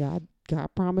 God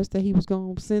promised that he was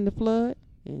going to send the flood,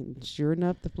 and sure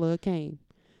enough, the flood came.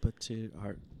 But to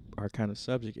our kind of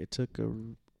subject, it took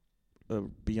a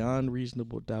beyond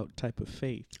reasonable doubt type of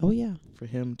faith. Oh, yeah. For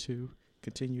him to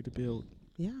continue to build.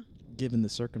 Yeah. Given the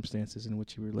circumstances in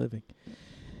which you were living.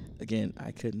 Again,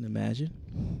 I couldn't imagine,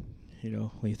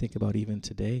 when you think about even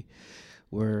today,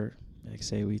 where, like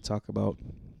say, we talk about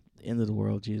the end of the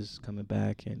world, Jesus coming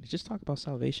back, and just talk about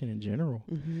salvation in general.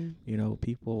 Mm-hmm.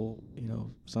 People,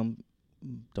 some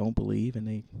don't believe and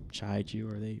they chide you,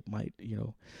 or they might,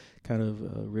 kind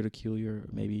of ridicule you, or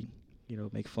maybe,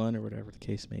 make fun or whatever the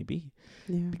case may be.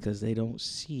 Yeah. Because they don't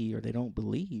see or they don't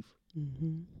believe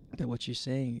Mm-hmm. that what you're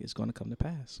saying is going to come to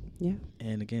pass. Yeah.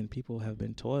 And again, people have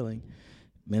been toiling,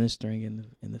 ministering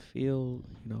in the field,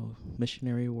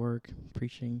 missionary work,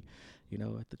 preaching,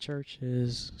 at the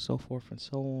churches, so forth and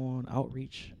so on,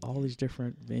 outreach, all these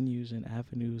different venues and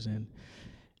avenues and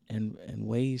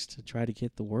ways to try to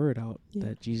get the word out Yeah.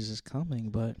 that Jesus is coming.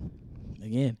 But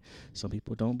again, some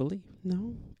people don't believe.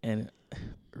 No. And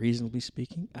reasonably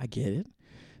speaking, I get it.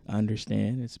 I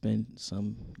understand. It's been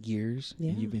some years.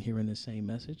 Yeah. And you've been hearing the same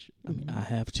message. I mean, Mhm. I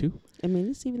have too. I mean,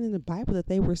 it's even in the Bible that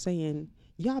they were saying,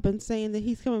 y'all been saying that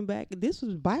he's coming back. This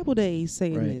was Bible days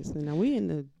saying Right. this. And now we're in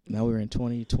the, Now we're in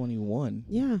 2021.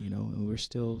 yeah, And we're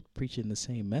still preaching the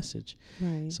same message.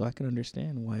 right. So I can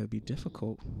understand why it would be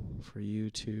difficult for you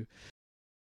to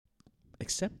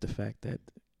accept the fact that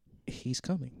he's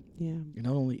coming. Yeah.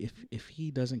 Not only if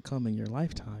he doesn't come in your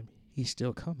lifetime, he's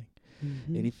still coming.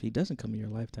 Mhm. And if he doesn't come in your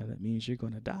lifetime, that means you're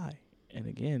going to die. And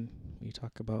again, when you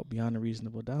talk about beyond a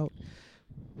reasonable doubt,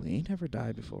 we ain't never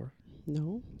died before.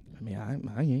 No. I mean,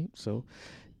 I ain't. So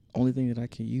only thing that I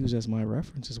can use as my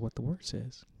reference is what the word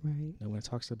says. Right. And when it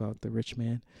talks about the rich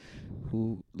man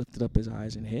who lifted up his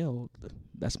eyes and hailed,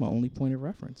 that's my only point of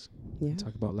reference. Yeah.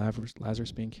 Talk about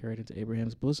Lazarus being carried into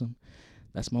Abraham's bosom.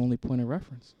 That's my only point of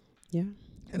reference. Yeah.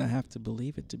 And I have to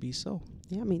believe it to be so.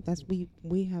 Yeah. I mean, that's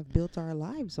we have built our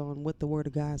lives on what the Word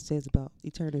of God says about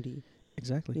eternity.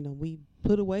 Exactly. We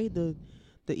put away the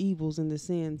evils and the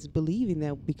sins, believing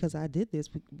that because I did this,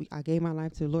 I gave my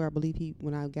life to the Lord. I believe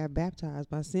when I got baptized,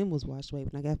 my sin was washed away.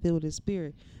 When I got filled with His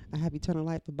Spirit, I have eternal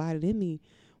life abided in me.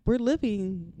 We're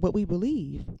living what we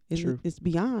believe. True. It's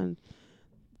beyond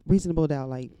reasonable doubt.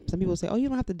 Like some people say, "Oh, you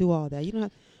don't have to do all that. You don't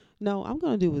have." No, I'm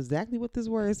going to do exactly what this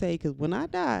word say. Because when I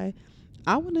die,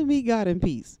 I want to meet God in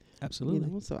peace.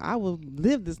 Absolutely. So I will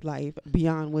live this life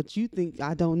beyond what you think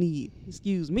I don't need.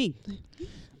 Excuse me.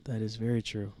 That is very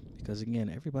true. Because again,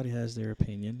 everybody has their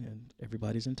opinion and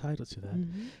everybody's entitled to that.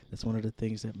 Mhm. That's one of the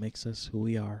things that makes us who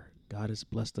we are. God has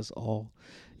blessed us all,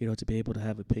 to be able to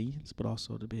have opinions, but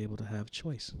also to be able to have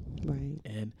choice. Right.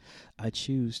 And I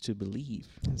choose to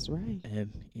believe. That's right.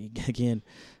 And again,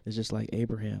 it's just like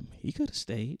Abraham. He could have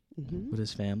stayed Mhm. with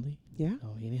his family. Yeah.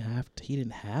 No, he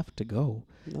didn't have to go.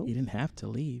 Nope. He didn't have to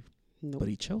leave, Nope. but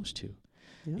he chose to.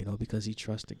 Yeah. Because he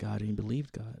trusted God and he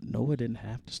believed God. Noah didn't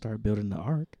have to start building the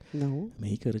ark. No. I mean,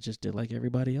 he could have just did like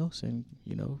everybody else and,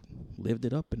 lived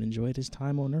it up and enjoyed his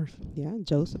time on earth. Yeah.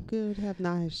 Joseph could have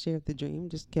not shared the dream,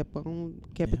 just kept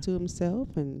it to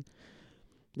himself, and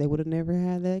they would have never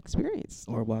had that experience.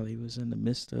 Or while he was in the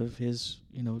midst of his,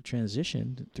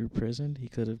 transition through prison, he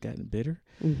could have gotten bitter,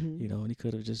 Mm-hmm. and he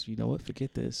could have just,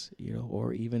 forget this,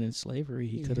 or even in slavery,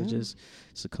 he could have Yeah. just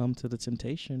succumbed to the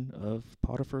temptation of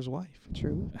Potiphar's wife.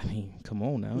 True. I mean, come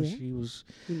on now. Yeah. She was,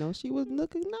 She was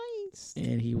looking nice,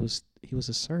 and he was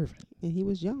a servant. and he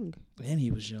was young. And he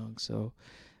was young. So,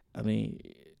 I mean,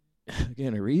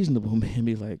 again, a reasonable man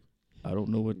be like, I don't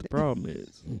know what the problem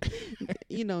is.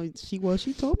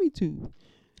 She told me to.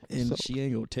 And So- she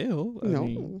ain't going to tell. I No.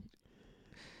 mean,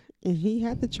 And he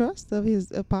had the trust of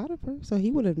Potiphar, so he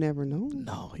would have never known.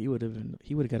 no, he would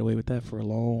have got away with that for a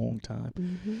long time.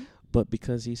 Mm-hmm. But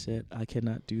because he said, I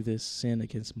cannot do this sin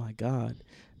against my God.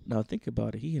 Now, think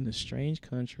about it. He in a strange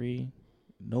country,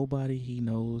 nobody he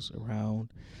knows around,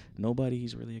 nobody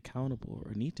he's really accountable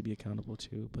or need to be accountable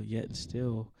to, but yet and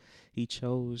still he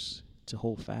chose to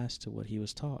hold fast to what he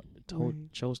was taught, Right.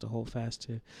 chose to hold fast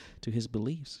to his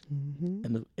beliefs,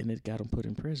 Mm-hmm. and it got him put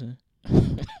in prison.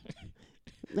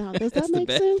 Now, does That's that the make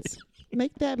bad sense?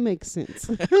 Make that make sense.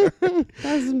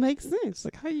 Doesn't make sense. It's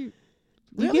like, how you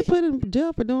You really? get put in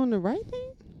jail for doing the right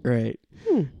thing, Right.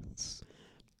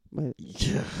 but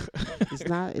Yeah. it's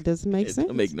not. It doesn't make It sense.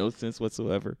 don't make no sense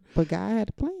whatsoever. But God had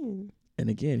a plan. And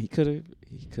again, he could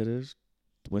have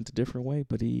went a different way,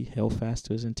 but he held fast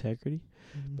to his integrity,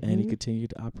 and he Mhm.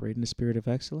 continued to operate in the spirit of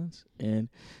excellence, and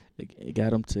it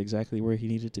got him to exactly where he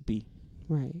needed to be.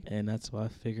 Right. And that's why I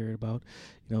figured about,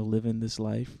 living this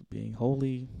life, being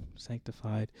holy,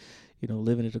 sanctified,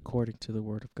 living it according to the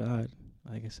word of God.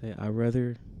 Like I say, I'd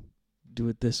rather do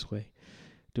it this way,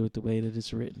 do it the way that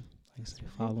it's written. Like I say,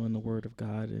 following the word of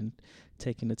God and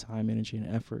taking the time, energy, and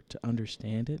effort to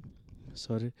understand it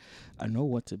so that I know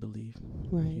what to believe.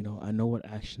 Right. I know what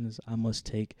actions I must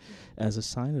take as a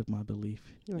sign of my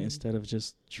belief Right. instead of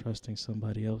just trusting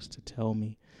somebody else to tell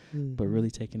me, but Mhm. really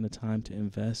taking the time to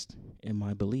invest in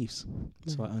my beliefs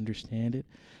so I Right. understand it,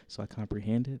 so I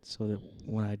comprehend it, so that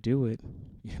when I do it,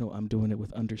 I'm doing it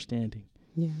with understanding.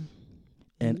 Yeah.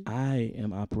 And Mhm. I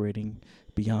am operating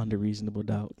beyond a reasonable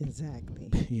doubt, Exactly.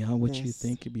 beyond what you Yes.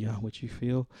 think, beyond what you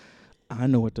feel. I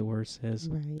know what the word says.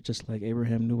 Right. Just like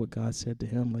Abraham knew what God said to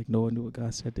him, like Noah knew what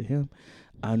God said to him,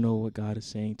 I know what God is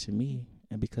saying to me.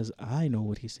 And because I know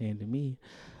what he's saying to me,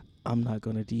 I'm not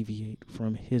going to deviate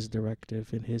from his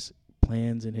directive and his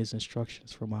plans and his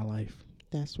instructions for my life.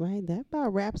 That's right. That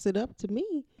about wraps it up to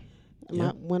me.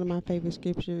 Yep. One of my favorite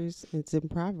scriptures, it's in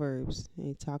Proverbs. And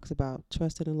it talks about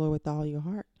trust in the Lord with all your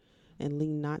heart and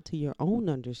lean not to your own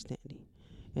understanding.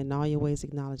 In all your ways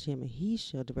acknowledge him, and he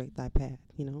shall direct thy path,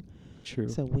 you know. True.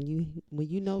 So when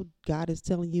you know God is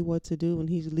telling you what to do and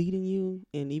he's leading you,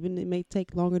 and even it may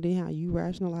take longer than how you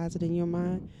rationalize it in your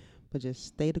mind, but just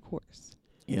stay the course.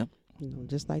 Yep. You know,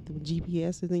 just like the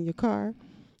GPS is in your car,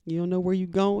 you don't know where you're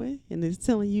going, and it's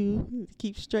telling you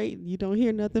keep straight. You don't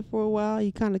hear nothing for a while.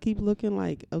 You kind of keep looking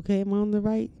like, okay, am I on the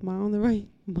right? Am I on the right?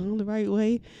 Am I on the right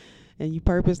way? And you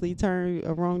purposely turn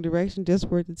a wrong direction just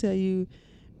for it to tell you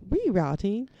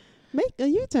rerouting, make a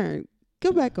U-turn,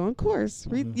 go back on course.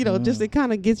 You know, just it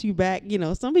kind of gets you back. You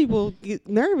know, some people get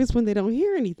nervous when they don't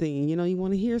hear anything. You know, you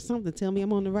want to hear something. Tell me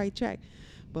I'm on the right track.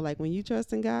 But like when you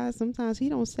trust in God, sometimes he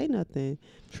don't say nothing.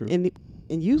 True.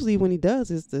 And usually when he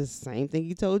does, it's the same thing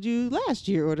he told you last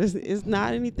year, or it's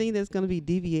not anything that's going to be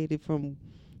deviated from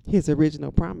his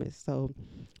original promise. So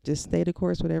just stay the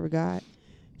course. Whatever God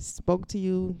spoke to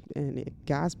you, and if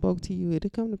God spoke to you, it'll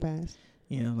come to pass.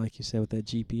 Yeah, like you said with that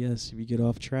GPS, if you get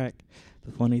off track,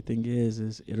 the funny thing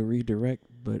is it'll redirect,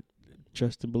 but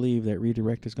trust and believe that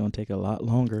redirect is going to take a lot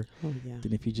longer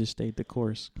than if you just stayed the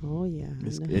course. Oh, yeah.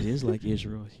 It is like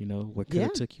Israel, you know, what could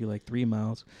have took you like 3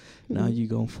 miles. Now you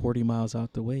going 40 miles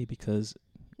out the way because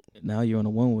now you're on a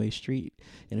one-way street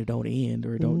and it don't end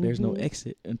or there's no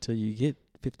exit until you get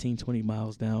 15, 20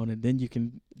 miles down, and then you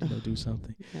can do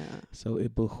something. Yeah. So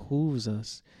it behooves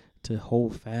us to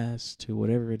hold fast to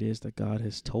whatever it is that God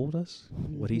has told us,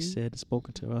 what he said,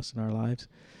 spoken to us in our lives,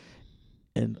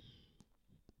 and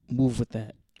move with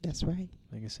that. That's right.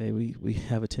 Like I say, we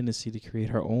have a tendency to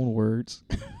create our own words.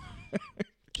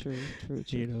 True.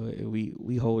 You know,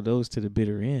 we hold those to the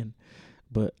bitter end.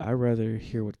 But I rather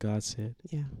hear what God said.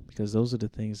 Yeah. Because those are the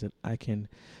things that I can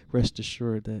rest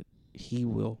assured that he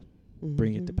will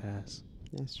bring it to pass.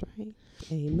 That's right.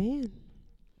 Amen.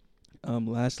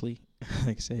 Lastly,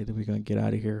 like I said, we're going to get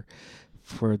out of here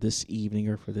for this evening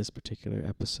or for this particular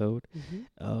episode.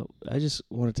 I just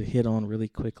wanted to hit on really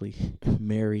quickly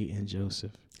Mary and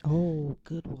Joseph. Oh,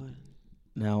 good one.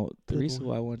 Now, the reason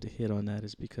why I wanted to hit on that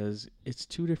is because it's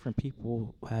two different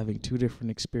people having two different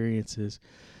experiences,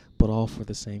 but all for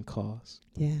the same cause.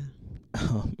 Yeah.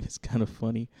 It's kind of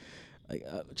funny. Like,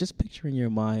 just picture in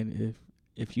your mind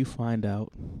if you find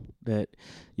out that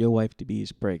your wife-to-be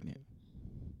is pregnant.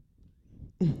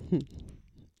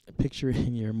 Picture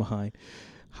in your mind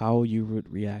how you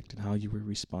would react and how you would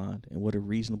respond and what a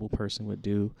reasonable person would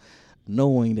do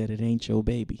knowing that it ain't your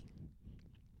baby.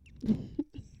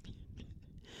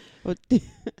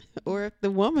 Or if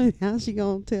the woman, how's she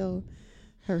gonna tell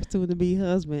her soon-to-be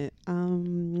husband?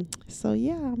 So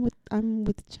yeah, I'm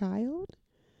with child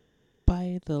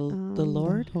By the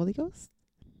Lord, the Holy Ghost.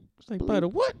 It's like, by the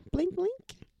what? Blink,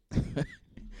 blink.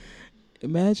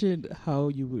 Imagine how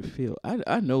you would feel.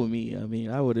 I know me. I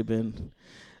mean, I would have been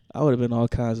all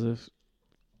kinds of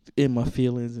in my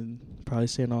feelings and probably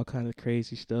saying all kinds of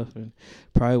crazy stuff, and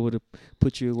probably would have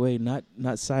put you away, not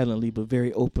silently, but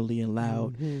very openly and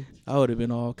loud. I would have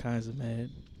been all kinds of mad.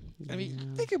 I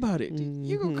mean, think about it.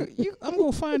 I'm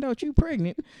gonna find out you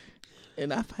pregnant,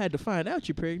 and I've had to find out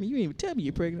you're pregnant. You didn't even tell me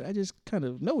you're pregnant. I just kind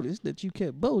of noticed that you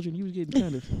kept bulging. You was getting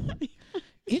kind of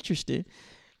interested.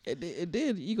 And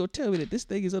then you gonna tell me that this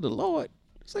thing is of the Lord.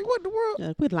 It's like, what in the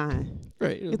world? Quit lying.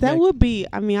 Right. That would be,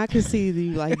 I mean, I could see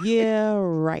you like, yeah,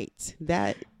 right.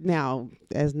 That, now,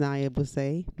 as Naya would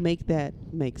say, make that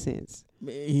make sense.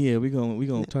 Yeah, we're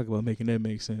gonna talk about making that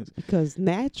make sense. Because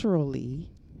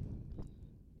naturally,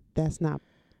 that's not,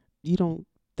 no.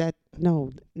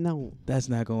 That's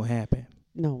not gonna happen.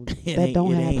 No, that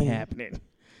don't happen. It ain't happening.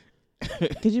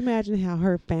 Could you imagine how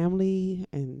her family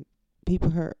and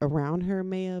people around her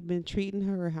may have been treating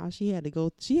her, or how she had to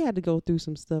go through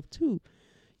some stuff too,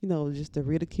 you know, just the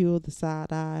ridicule, the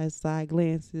side eyes, side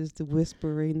glances, the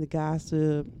whispering, the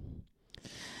gossip.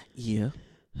 Yeah,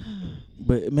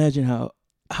 but imagine how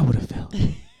I would have felt.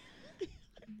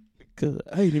 Cause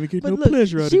I ain't even getting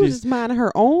pleasure out of this. She was just minding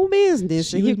her own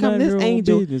business, and here come this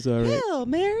angel. Right. Hell,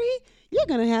 Mary, you're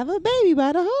gonna have a baby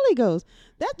by the Holy Ghost.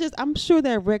 That just, I'm sure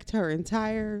that wrecked her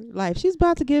entire life. She's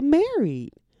about to get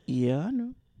married. Yeah, I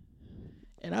know.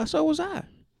 And so was I.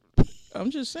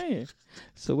 I'm just saying.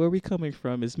 So where we coming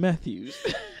from is Matthew's.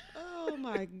 Oh,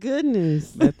 my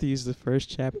goodness. Matthew's, the first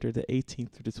chapter, the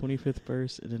 18th through the 25th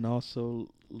verse, and then also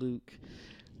Luke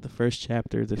the first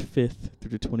chapter, the 5th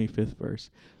through the 25th verse.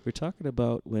 We're talking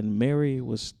about when Mary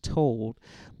was told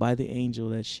by the angel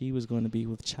that she was going to be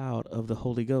with child of the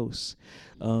Holy Ghost,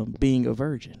 being a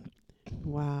virgin.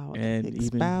 Wow. And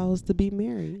espoused to be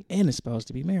married. And espoused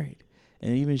to be married.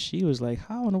 And even she was like,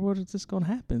 how in the world is this going to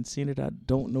happen, seeing that I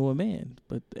don't know a man?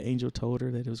 But the angel told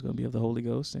her that it was going to be of the Holy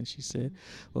Ghost. And she said,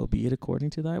 well, be it according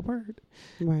to thy word.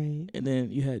 Right. And then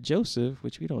you had Joseph,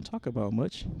 which we don't talk about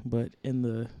much, but in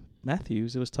the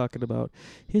Matthews, it was talking about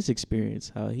his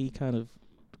experience, how he kind of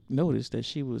noticed that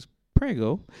she was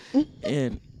preggo.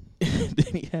 And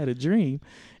then he had a dream.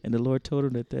 And the Lord told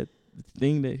him that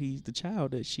thing that the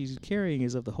child that she's carrying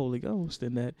is of the Holy Ghost,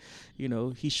 and that,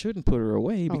 he shouldn't put her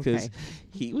away because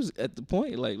he was at the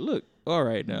point like, look, all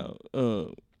right now,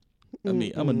 I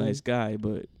mean, I'm a nice guy,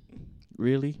 but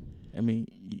really, I mean,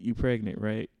 you pregnant,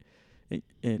 right?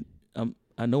 And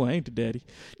I know I ain't the daddy.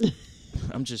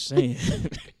 I'm just saying.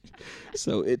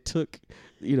 So it took,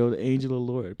 the angel of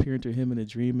the Lord appearing to him in a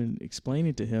dream and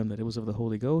explaining to him that it was of the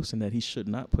Holy Ghost and that he should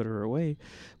not put her away.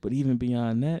 But even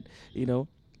beyond that,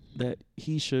 that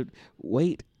he should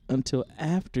wait until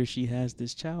after she has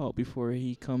this child before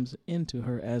he comes into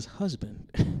her as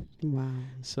husband. Wow.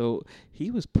 So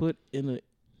he was put in a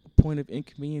point of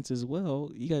inconvenience as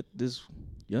well. You got this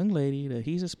young lady that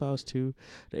he's espoused to,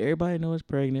 that everybody knows is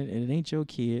pregnant, and it ain't your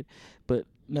kid, but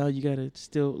now you got to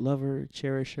still love her,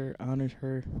 cherish her, honor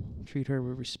her, treat her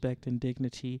with respect and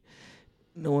dignity,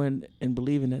 knowing and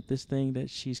believing that this thing that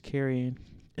she's carrying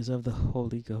is of the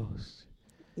Holy Ghost.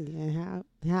 Yeah,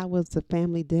 how was the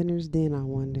family dinners then, I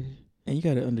wonder? And you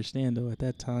got to understand, though, at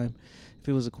that time, if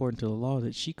it was according to the law,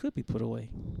 that she could be put away.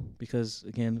 Because,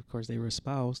 again, of course, they were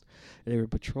espoused, they were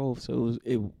betrothed, so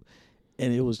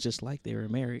it was just like they were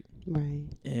married. Right.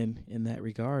 And in that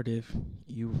regard, if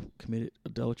you committed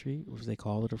adultery, or as they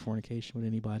call it, or fornication with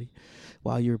anybody,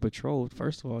 while you're betrothed,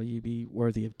 first of all, you'd be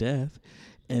worthy of death,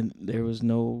 and there was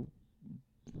no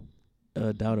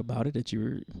doubt about it that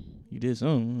you did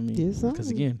something. I mean,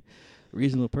 because again,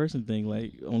 reasonable person thing,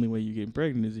 like, only way you getting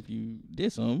pregnant is if you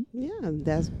did something. Yeah,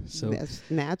 that's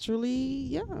naturally,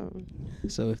 yeah.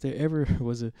 So if there ever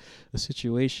was a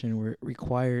situation where it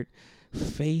required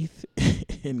faith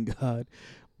in God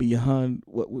beyond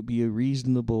what would be a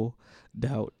reasonable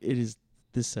doubt, it is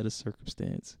this set of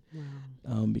circumstance.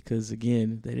 Wow. Because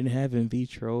again, they didn't have in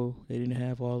vitro, they didn't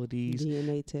have all of these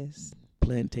DNA tests,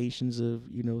 plantations of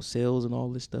cells and all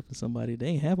this stuff in somebody. They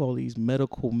ain't have all these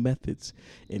medical methods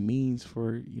and means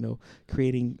for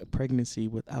creating a pregnancy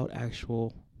without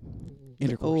actual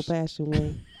intercourse. Old-fashioned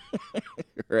way.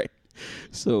 Right.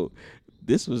 So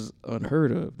this was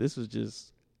unheard of. This was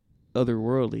just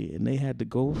otherworldly, and they had to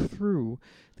go through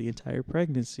the entire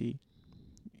pregnancy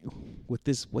with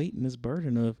this weight and this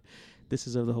burden of this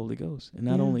is of the Holy Ghost. And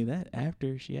not only that,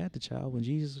 after she had the child, when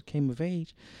Jesus came of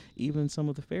age, even some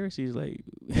of the Pharisees like,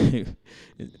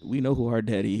 we know who our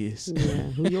daddy is. Yeah,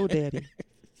 who your daddy?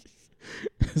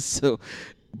 So,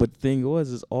 but the thing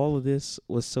is all of this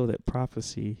was so that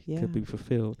prophecy could be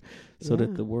fulfilled, so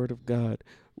that the word of God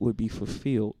would be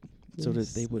fulfilled, so that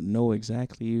they would know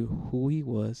exactly who he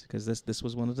was, because this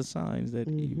was one of the signs that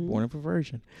he was born of a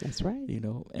virgin. That's right.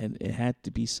 And it had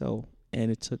to be so. And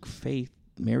it took faith.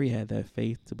 Mary had that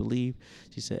faith to believe.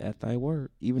 She said, at thy word,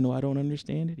 even though I don't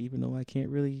understand it, even though I can't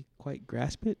really quite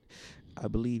grasp it, I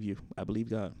believe you. I believe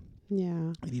God. Yeah.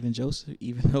 And even Joseph,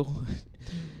 even though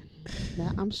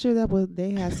now, I'm sure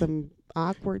they had some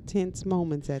awkward, tense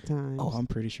moments at times. Oh, I'm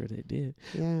pretty sure they did.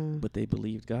 Yeah. But they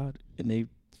believed God, and they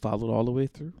followed all the way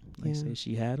through. Like I say,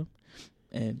 she had him.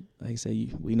 And like I say,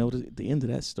 we know the end of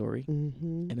that story.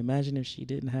 Mm-hmm. And imagine if she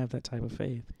didn't have that type of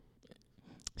faith.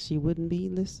 She wouldn't be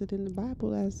listed in the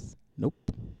Bible as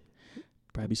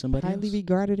probably somebody highly else.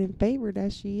 Regarded and favored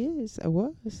as she is or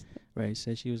was. Right. It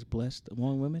says she was blessed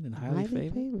among women and highly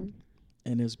favored.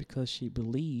 And it was because she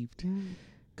believed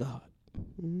God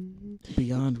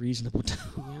beyond reasonable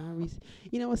doubt.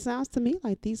 It sounds to me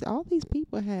like all these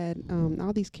people had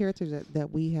all these characters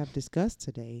that we have discussed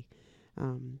today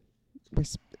were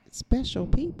special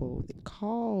people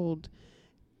called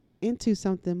into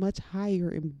something much higher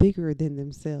and bigger than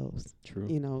themselves. True.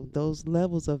 Those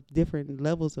different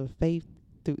levels of faith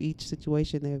through each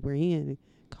situation that we're in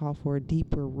call for a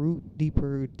deeper root,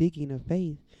 deeper digging of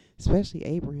faith, especially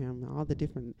Abraham, all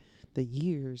the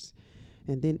years.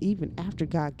 And then even after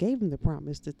God gave him the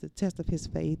promise, the test of his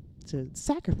faith to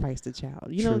sacrifice the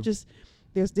child.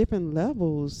 There's different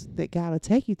levels that God will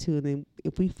take you to. And then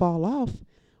if we fall off,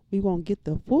 we won't get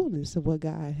the fullness of what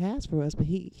God has for us. But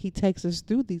he takes us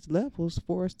through these levels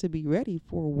for us to be ready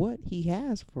for what he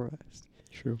has for us.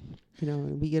 True.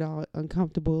 And we get all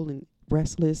uncomfortable and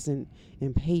restless and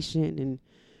impatient and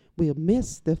we'll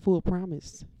miss the full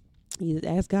promise. You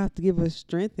ask God to give us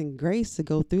strength and grace to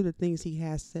go through the things He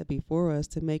has set before us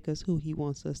to make us who He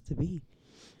wants us to be.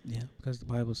 Yeah, because the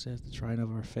Bible says the trying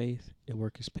of our faith, it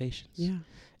works patience. Yeah.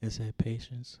 It said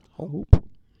patience, Hope.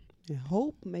 And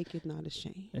hope make it not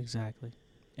ashamed. Exactly.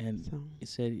 And So, it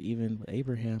said even with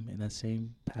Abraham in that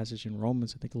same passage in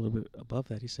Romans, I think a little bit above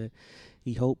that, he said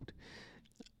he hoped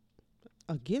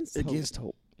against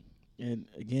hope. And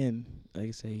again, like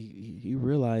I say, he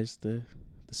realized the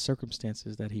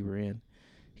circumstances that he were in.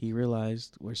 He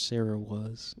realized where Sarah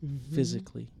was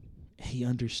physically. He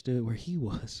understood where he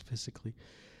was physically.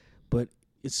 But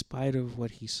in spite of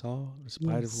what he saw, in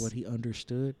spite of what he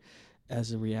understood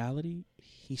as a reality,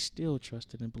 he still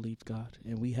trusted and believed God.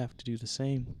 And we have to do the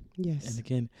same. Yes. And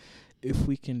again, if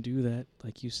we can do that,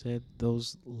 like you said,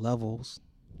 those levels,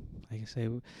 like I say,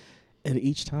 and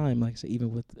each time, like I said,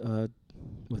 even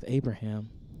with Abraham,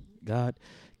 God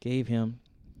gave him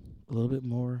a little bit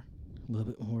more.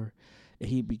 And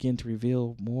he began to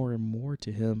reveal more and more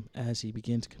to him as he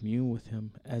began to commune with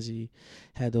him, as he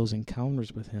had those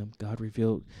encounters with him. God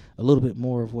revealed a little bit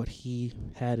more of what he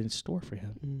had in store for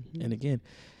him. And again,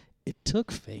 it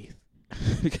took faith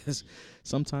because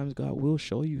sometimes God will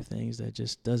show you things that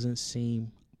just doesn't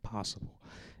seem possible.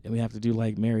 And we have to do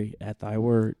like Mary, at thy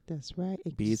word. That's right.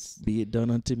 Be it done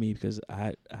unto me, because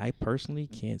I personally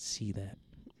can't see that.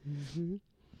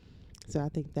 So I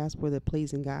think that's where the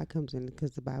pleasing God comes in,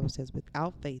 because the Bible says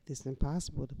without faith it's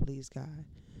impossible to please God.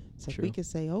 So if we can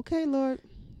say, okay, Lord,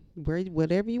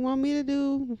 whatever you want me to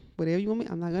do, whatever you want me,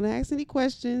 I'm not going to ask any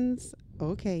questions.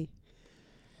 Okay.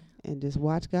 And just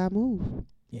watch God move.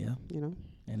 Yeah. You know?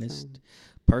 And it's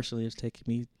personally, it's taken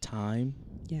me time.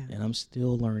 Yeah. And I'm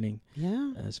still learning.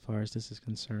 Yeah. As far as this is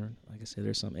concerned. Like I said,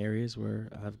 there's some areas where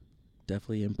I've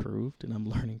definitely improved, and I'm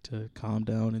learning to calm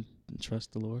down and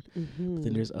trust the Lord. But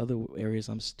then there's other areas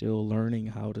I'm still learning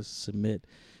how to submit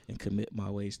and commit my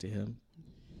ways to Him.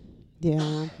 Yeah,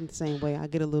 I'm the same way. I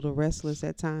get a little restless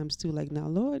at times too. Like, now,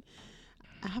 Lord,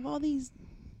 I have all these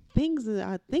things that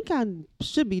I think I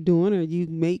should be doing, or you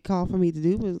may call for me to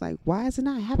do, but it's like, why is it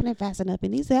not happening fast enough? It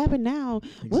needs to happen now.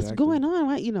 Exactly. What's going on?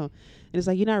 Right? You know, and it's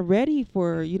like you're not ready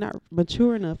you're not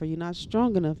mature enough, or you're not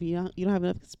strong enough. You don't have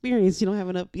enough experience. You don't have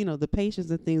enough, the patience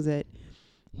and things that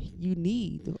you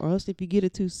need, or else if you get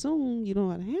it too soon, you don't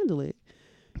know how to handle it.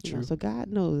 True. So God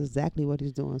knows exactly what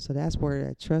He's doing. So that's where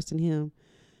that trust in Him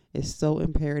is so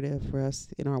imperative for us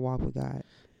in our walk with God.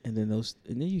 And then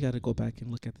you got to go back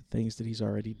and look at the things that He's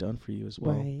already done for you as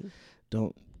well. Right.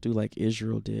 Don't do like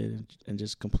Israel did and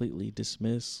just completely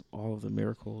dismiss all of the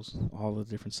miracles, all of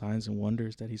the different signs and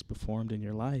wonders that He's performed in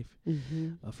your life.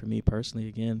 For me personally,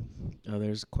 again,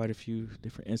 there's quite a few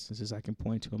different instances I can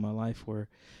point to in my life where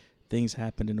things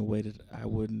happened in a way that I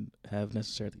wouldn't have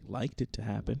necessarily liked it to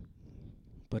happen.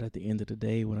 But at the end of the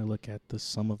day, when I look at the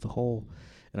sum of the whole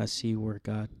and I see where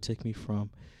God took me from,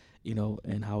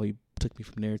 and how He took me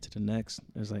from there to the next,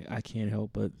 it's like I can't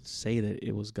help but say that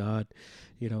it was God,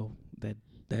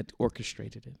 that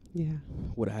orchestrated it. Yeah.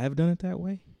 Would I have done it that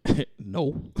way?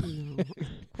 No. No,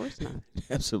 of course not.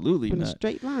 Absolutely not. In a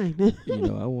straight line.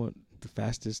 I want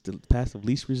the path of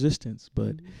least resistance,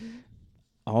 but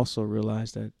I also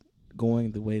realized that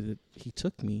going the way that He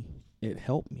took me, it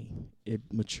helped me. It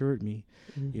matured me.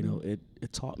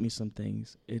 It taught me some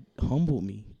things. It humbled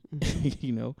me.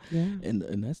 Yeah.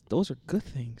 And those are good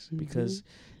things, because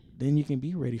then you can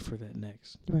be ready for that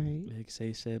next. Right. Like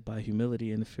said, by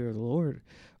humility and the fear of the Lord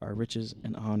are riches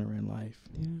and honor in life.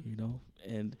 Yeah.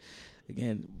 And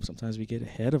again, sometimes we get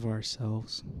ahead of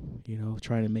ourselves,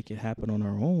 trying to make it happen on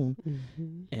our own.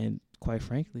 And quite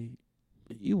frankly,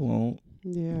 you won't.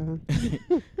 Yeah.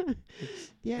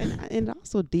 Yeah, and it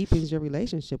also deepens your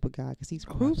relationship with God, because He's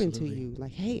proven to you,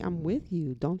 like, hey, I'm with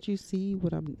you. Don't you see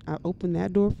I opened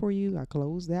that door for you. I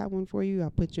closed that one for you. I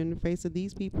put you in the face of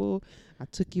these people. I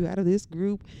took you out of this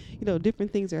group.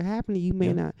 Different things are happening. You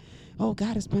may not,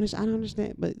 God is punished. I don't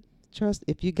understand. But trust,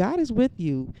 if your God is with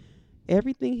you,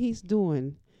 everything He's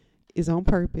doing is on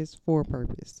purpose, for a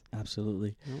purpose.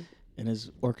 Absolutely. And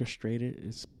it's orchestrated.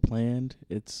 It's planned.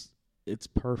 It's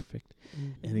perfect.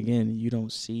 And again, you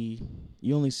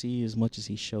only see as much as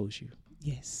He shows you.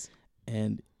 Yes.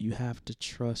 And you have to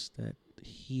trust that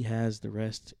He has the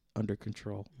rest under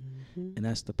control. And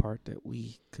that's the part that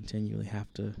we continually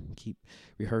have to keep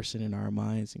rehearsing in our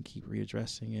minds and keep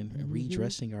readdressing and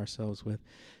redressing ourselves with,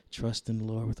 trust in the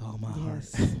Lord with all my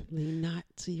Yes. heart. Lean not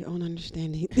to your own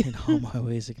understanding. In all my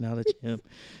ways acknowledge him,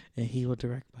 and he will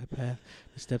direct my path.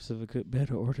 The steps of a good man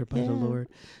are ordered by the Lord.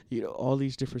 All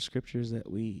these different scriptures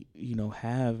that we,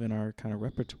 have in our kind of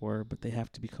repertoire, but they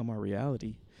have to become our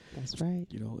reality. That's right.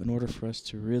 In order for us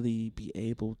to really be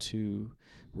able to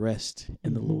rest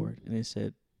in the Lord. And they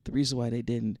said the reason why they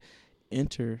didn't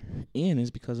enter in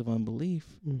is because of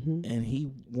unbelief. And he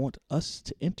wants us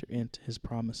to enter into his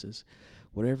promises.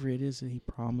 Whatever it is that he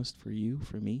promised for you,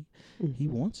 for me, he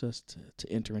wants us to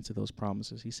enter into those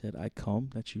promises. He said, I come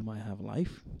that you might have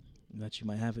life, and that you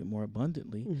might have it more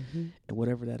abundantly. And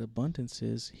whatever that abundance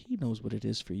is, he knows what it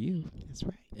is for you. That's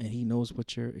right. And he knows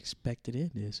what your expected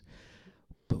end is.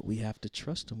 But we have to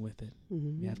trust him with it.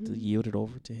 We have to yield it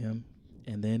over to him.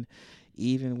 And then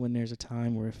even when there's a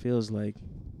time where it feels like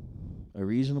a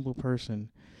reasonable person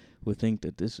would think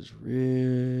that this is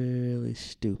really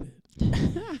stupid.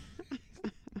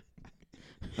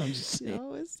 I'm just saying.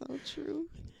 No, it's so true.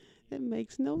 It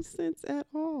makes no sense at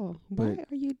all. But Why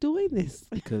are you doing this?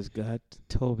 Because God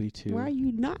told me to. Why are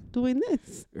you not doing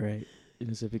this? Right. And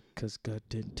it's because God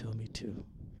didn't tell me to.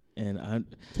 And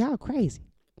y'all crazy.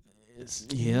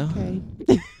 Yeah. Okay.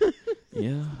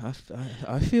 Yeah,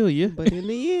 I feel you. But in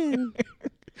the end,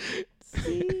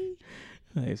 see,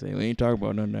 I say we ain't talking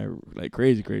about nothing like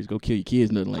crazy. Go kill your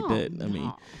kids, nothing like that. no. I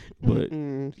mean, but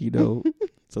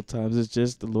sometimes it's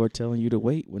just the Lord telling you to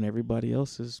wait when everybody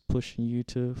else is pushing you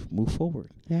to move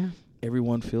forward. Yeah.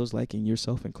 Everyone feels like, and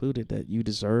yourself included, that you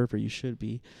deserve or you should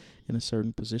be in a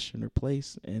certain position or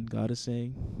place, and God is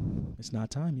saying it's not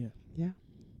time yet. Yeah.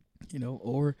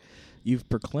 Or you've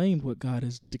proclaimed what God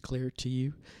has declared to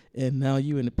you, and now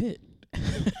you in the pit.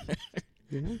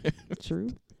 Yeah.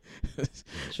 True.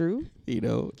 True.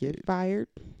 Get fired.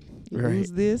 Right.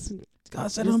 Lose this.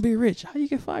 God said, "Don't be rich." How you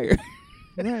get fired?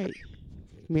 Right.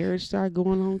 Marriage start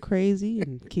going on crazy,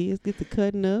 and kids get to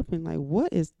cutting up, and like,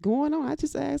 what is going on? I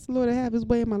just asked the Lord to have his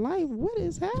way in my life. What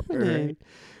is happening? Right.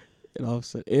 And all of a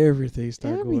sudden, everything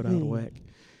started going out of whack.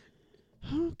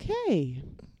 Okay.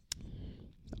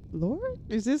 Lord,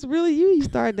 is this really you? You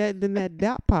start then that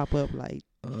doubt pop up like,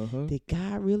 did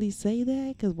God really say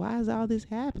that? Because why is all this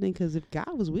happening? Because if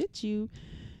God was with you,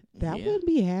 that wouldn't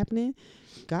be happening.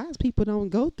 God's people don't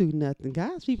go through nothing.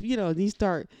 God's people, you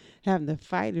start having to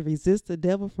fight and resist the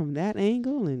devil from that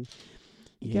angle. And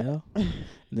and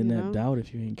then that doubt,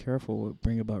 if you ain't careful, will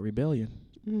bring about rebellion.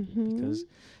 Because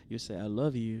you say, I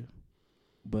love you,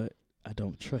 but I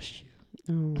don't trust you.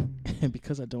 And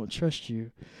because I don't trust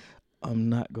you, I'm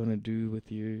not going to do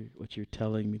what you're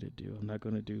telling me to do. I'm not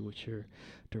going to do what you're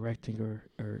directing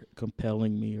or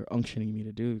compelling me or unctioning me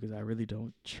to do, because I really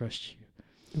don't trust you.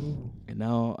 Ooh. And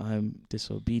now I'm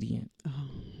disobedient,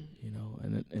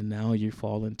 and now you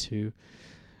fall into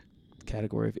the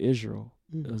category of Israel.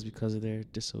 It was because of their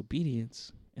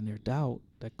disobedience and their doubt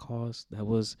that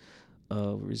was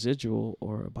a residual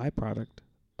or a byproduct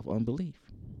of unbelief.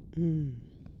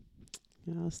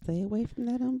 I'll stay away from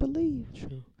that unbelief.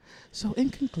 True. So in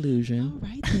conclusion. All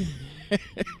right then.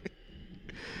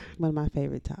 One of my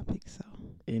favorite topics. So.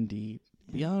 Indeed.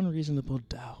 Beyond reasonable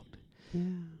doubt. Yeah.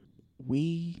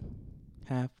 We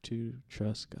have to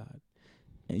trust God.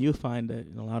 And you'll find that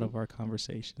in a lot of our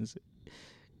conversations,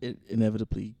 it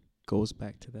inevitably goes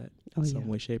back to that in some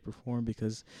way, shape, or form,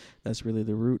 because that's really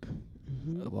the root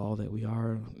of all that we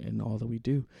are and all that we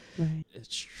do. Right.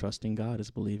 It's trusting God,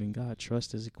 it's believing God.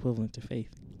 Trust is equivalent to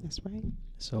faith. That's right.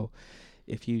 So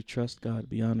if you trust God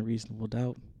beyond a reasonable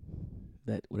doubt,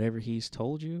 that whatever he's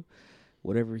told you,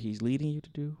 whatever he's leading you to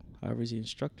do, however he's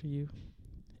instructing you,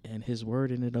 and his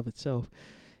word in and of itself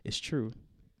is true,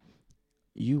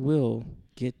 you will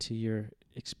get to your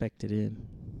expected end,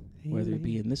 whether it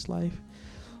be in this life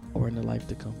or in the life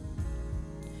to come.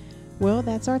 Well,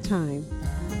 that's our time.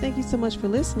 Thank you so much for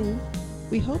listening.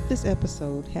 We hope this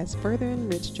episode has further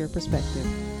enriched your perspective.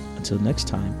 Until next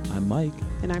time, I'm Mike.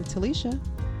 And I'm Talisha.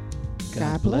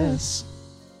 God bless.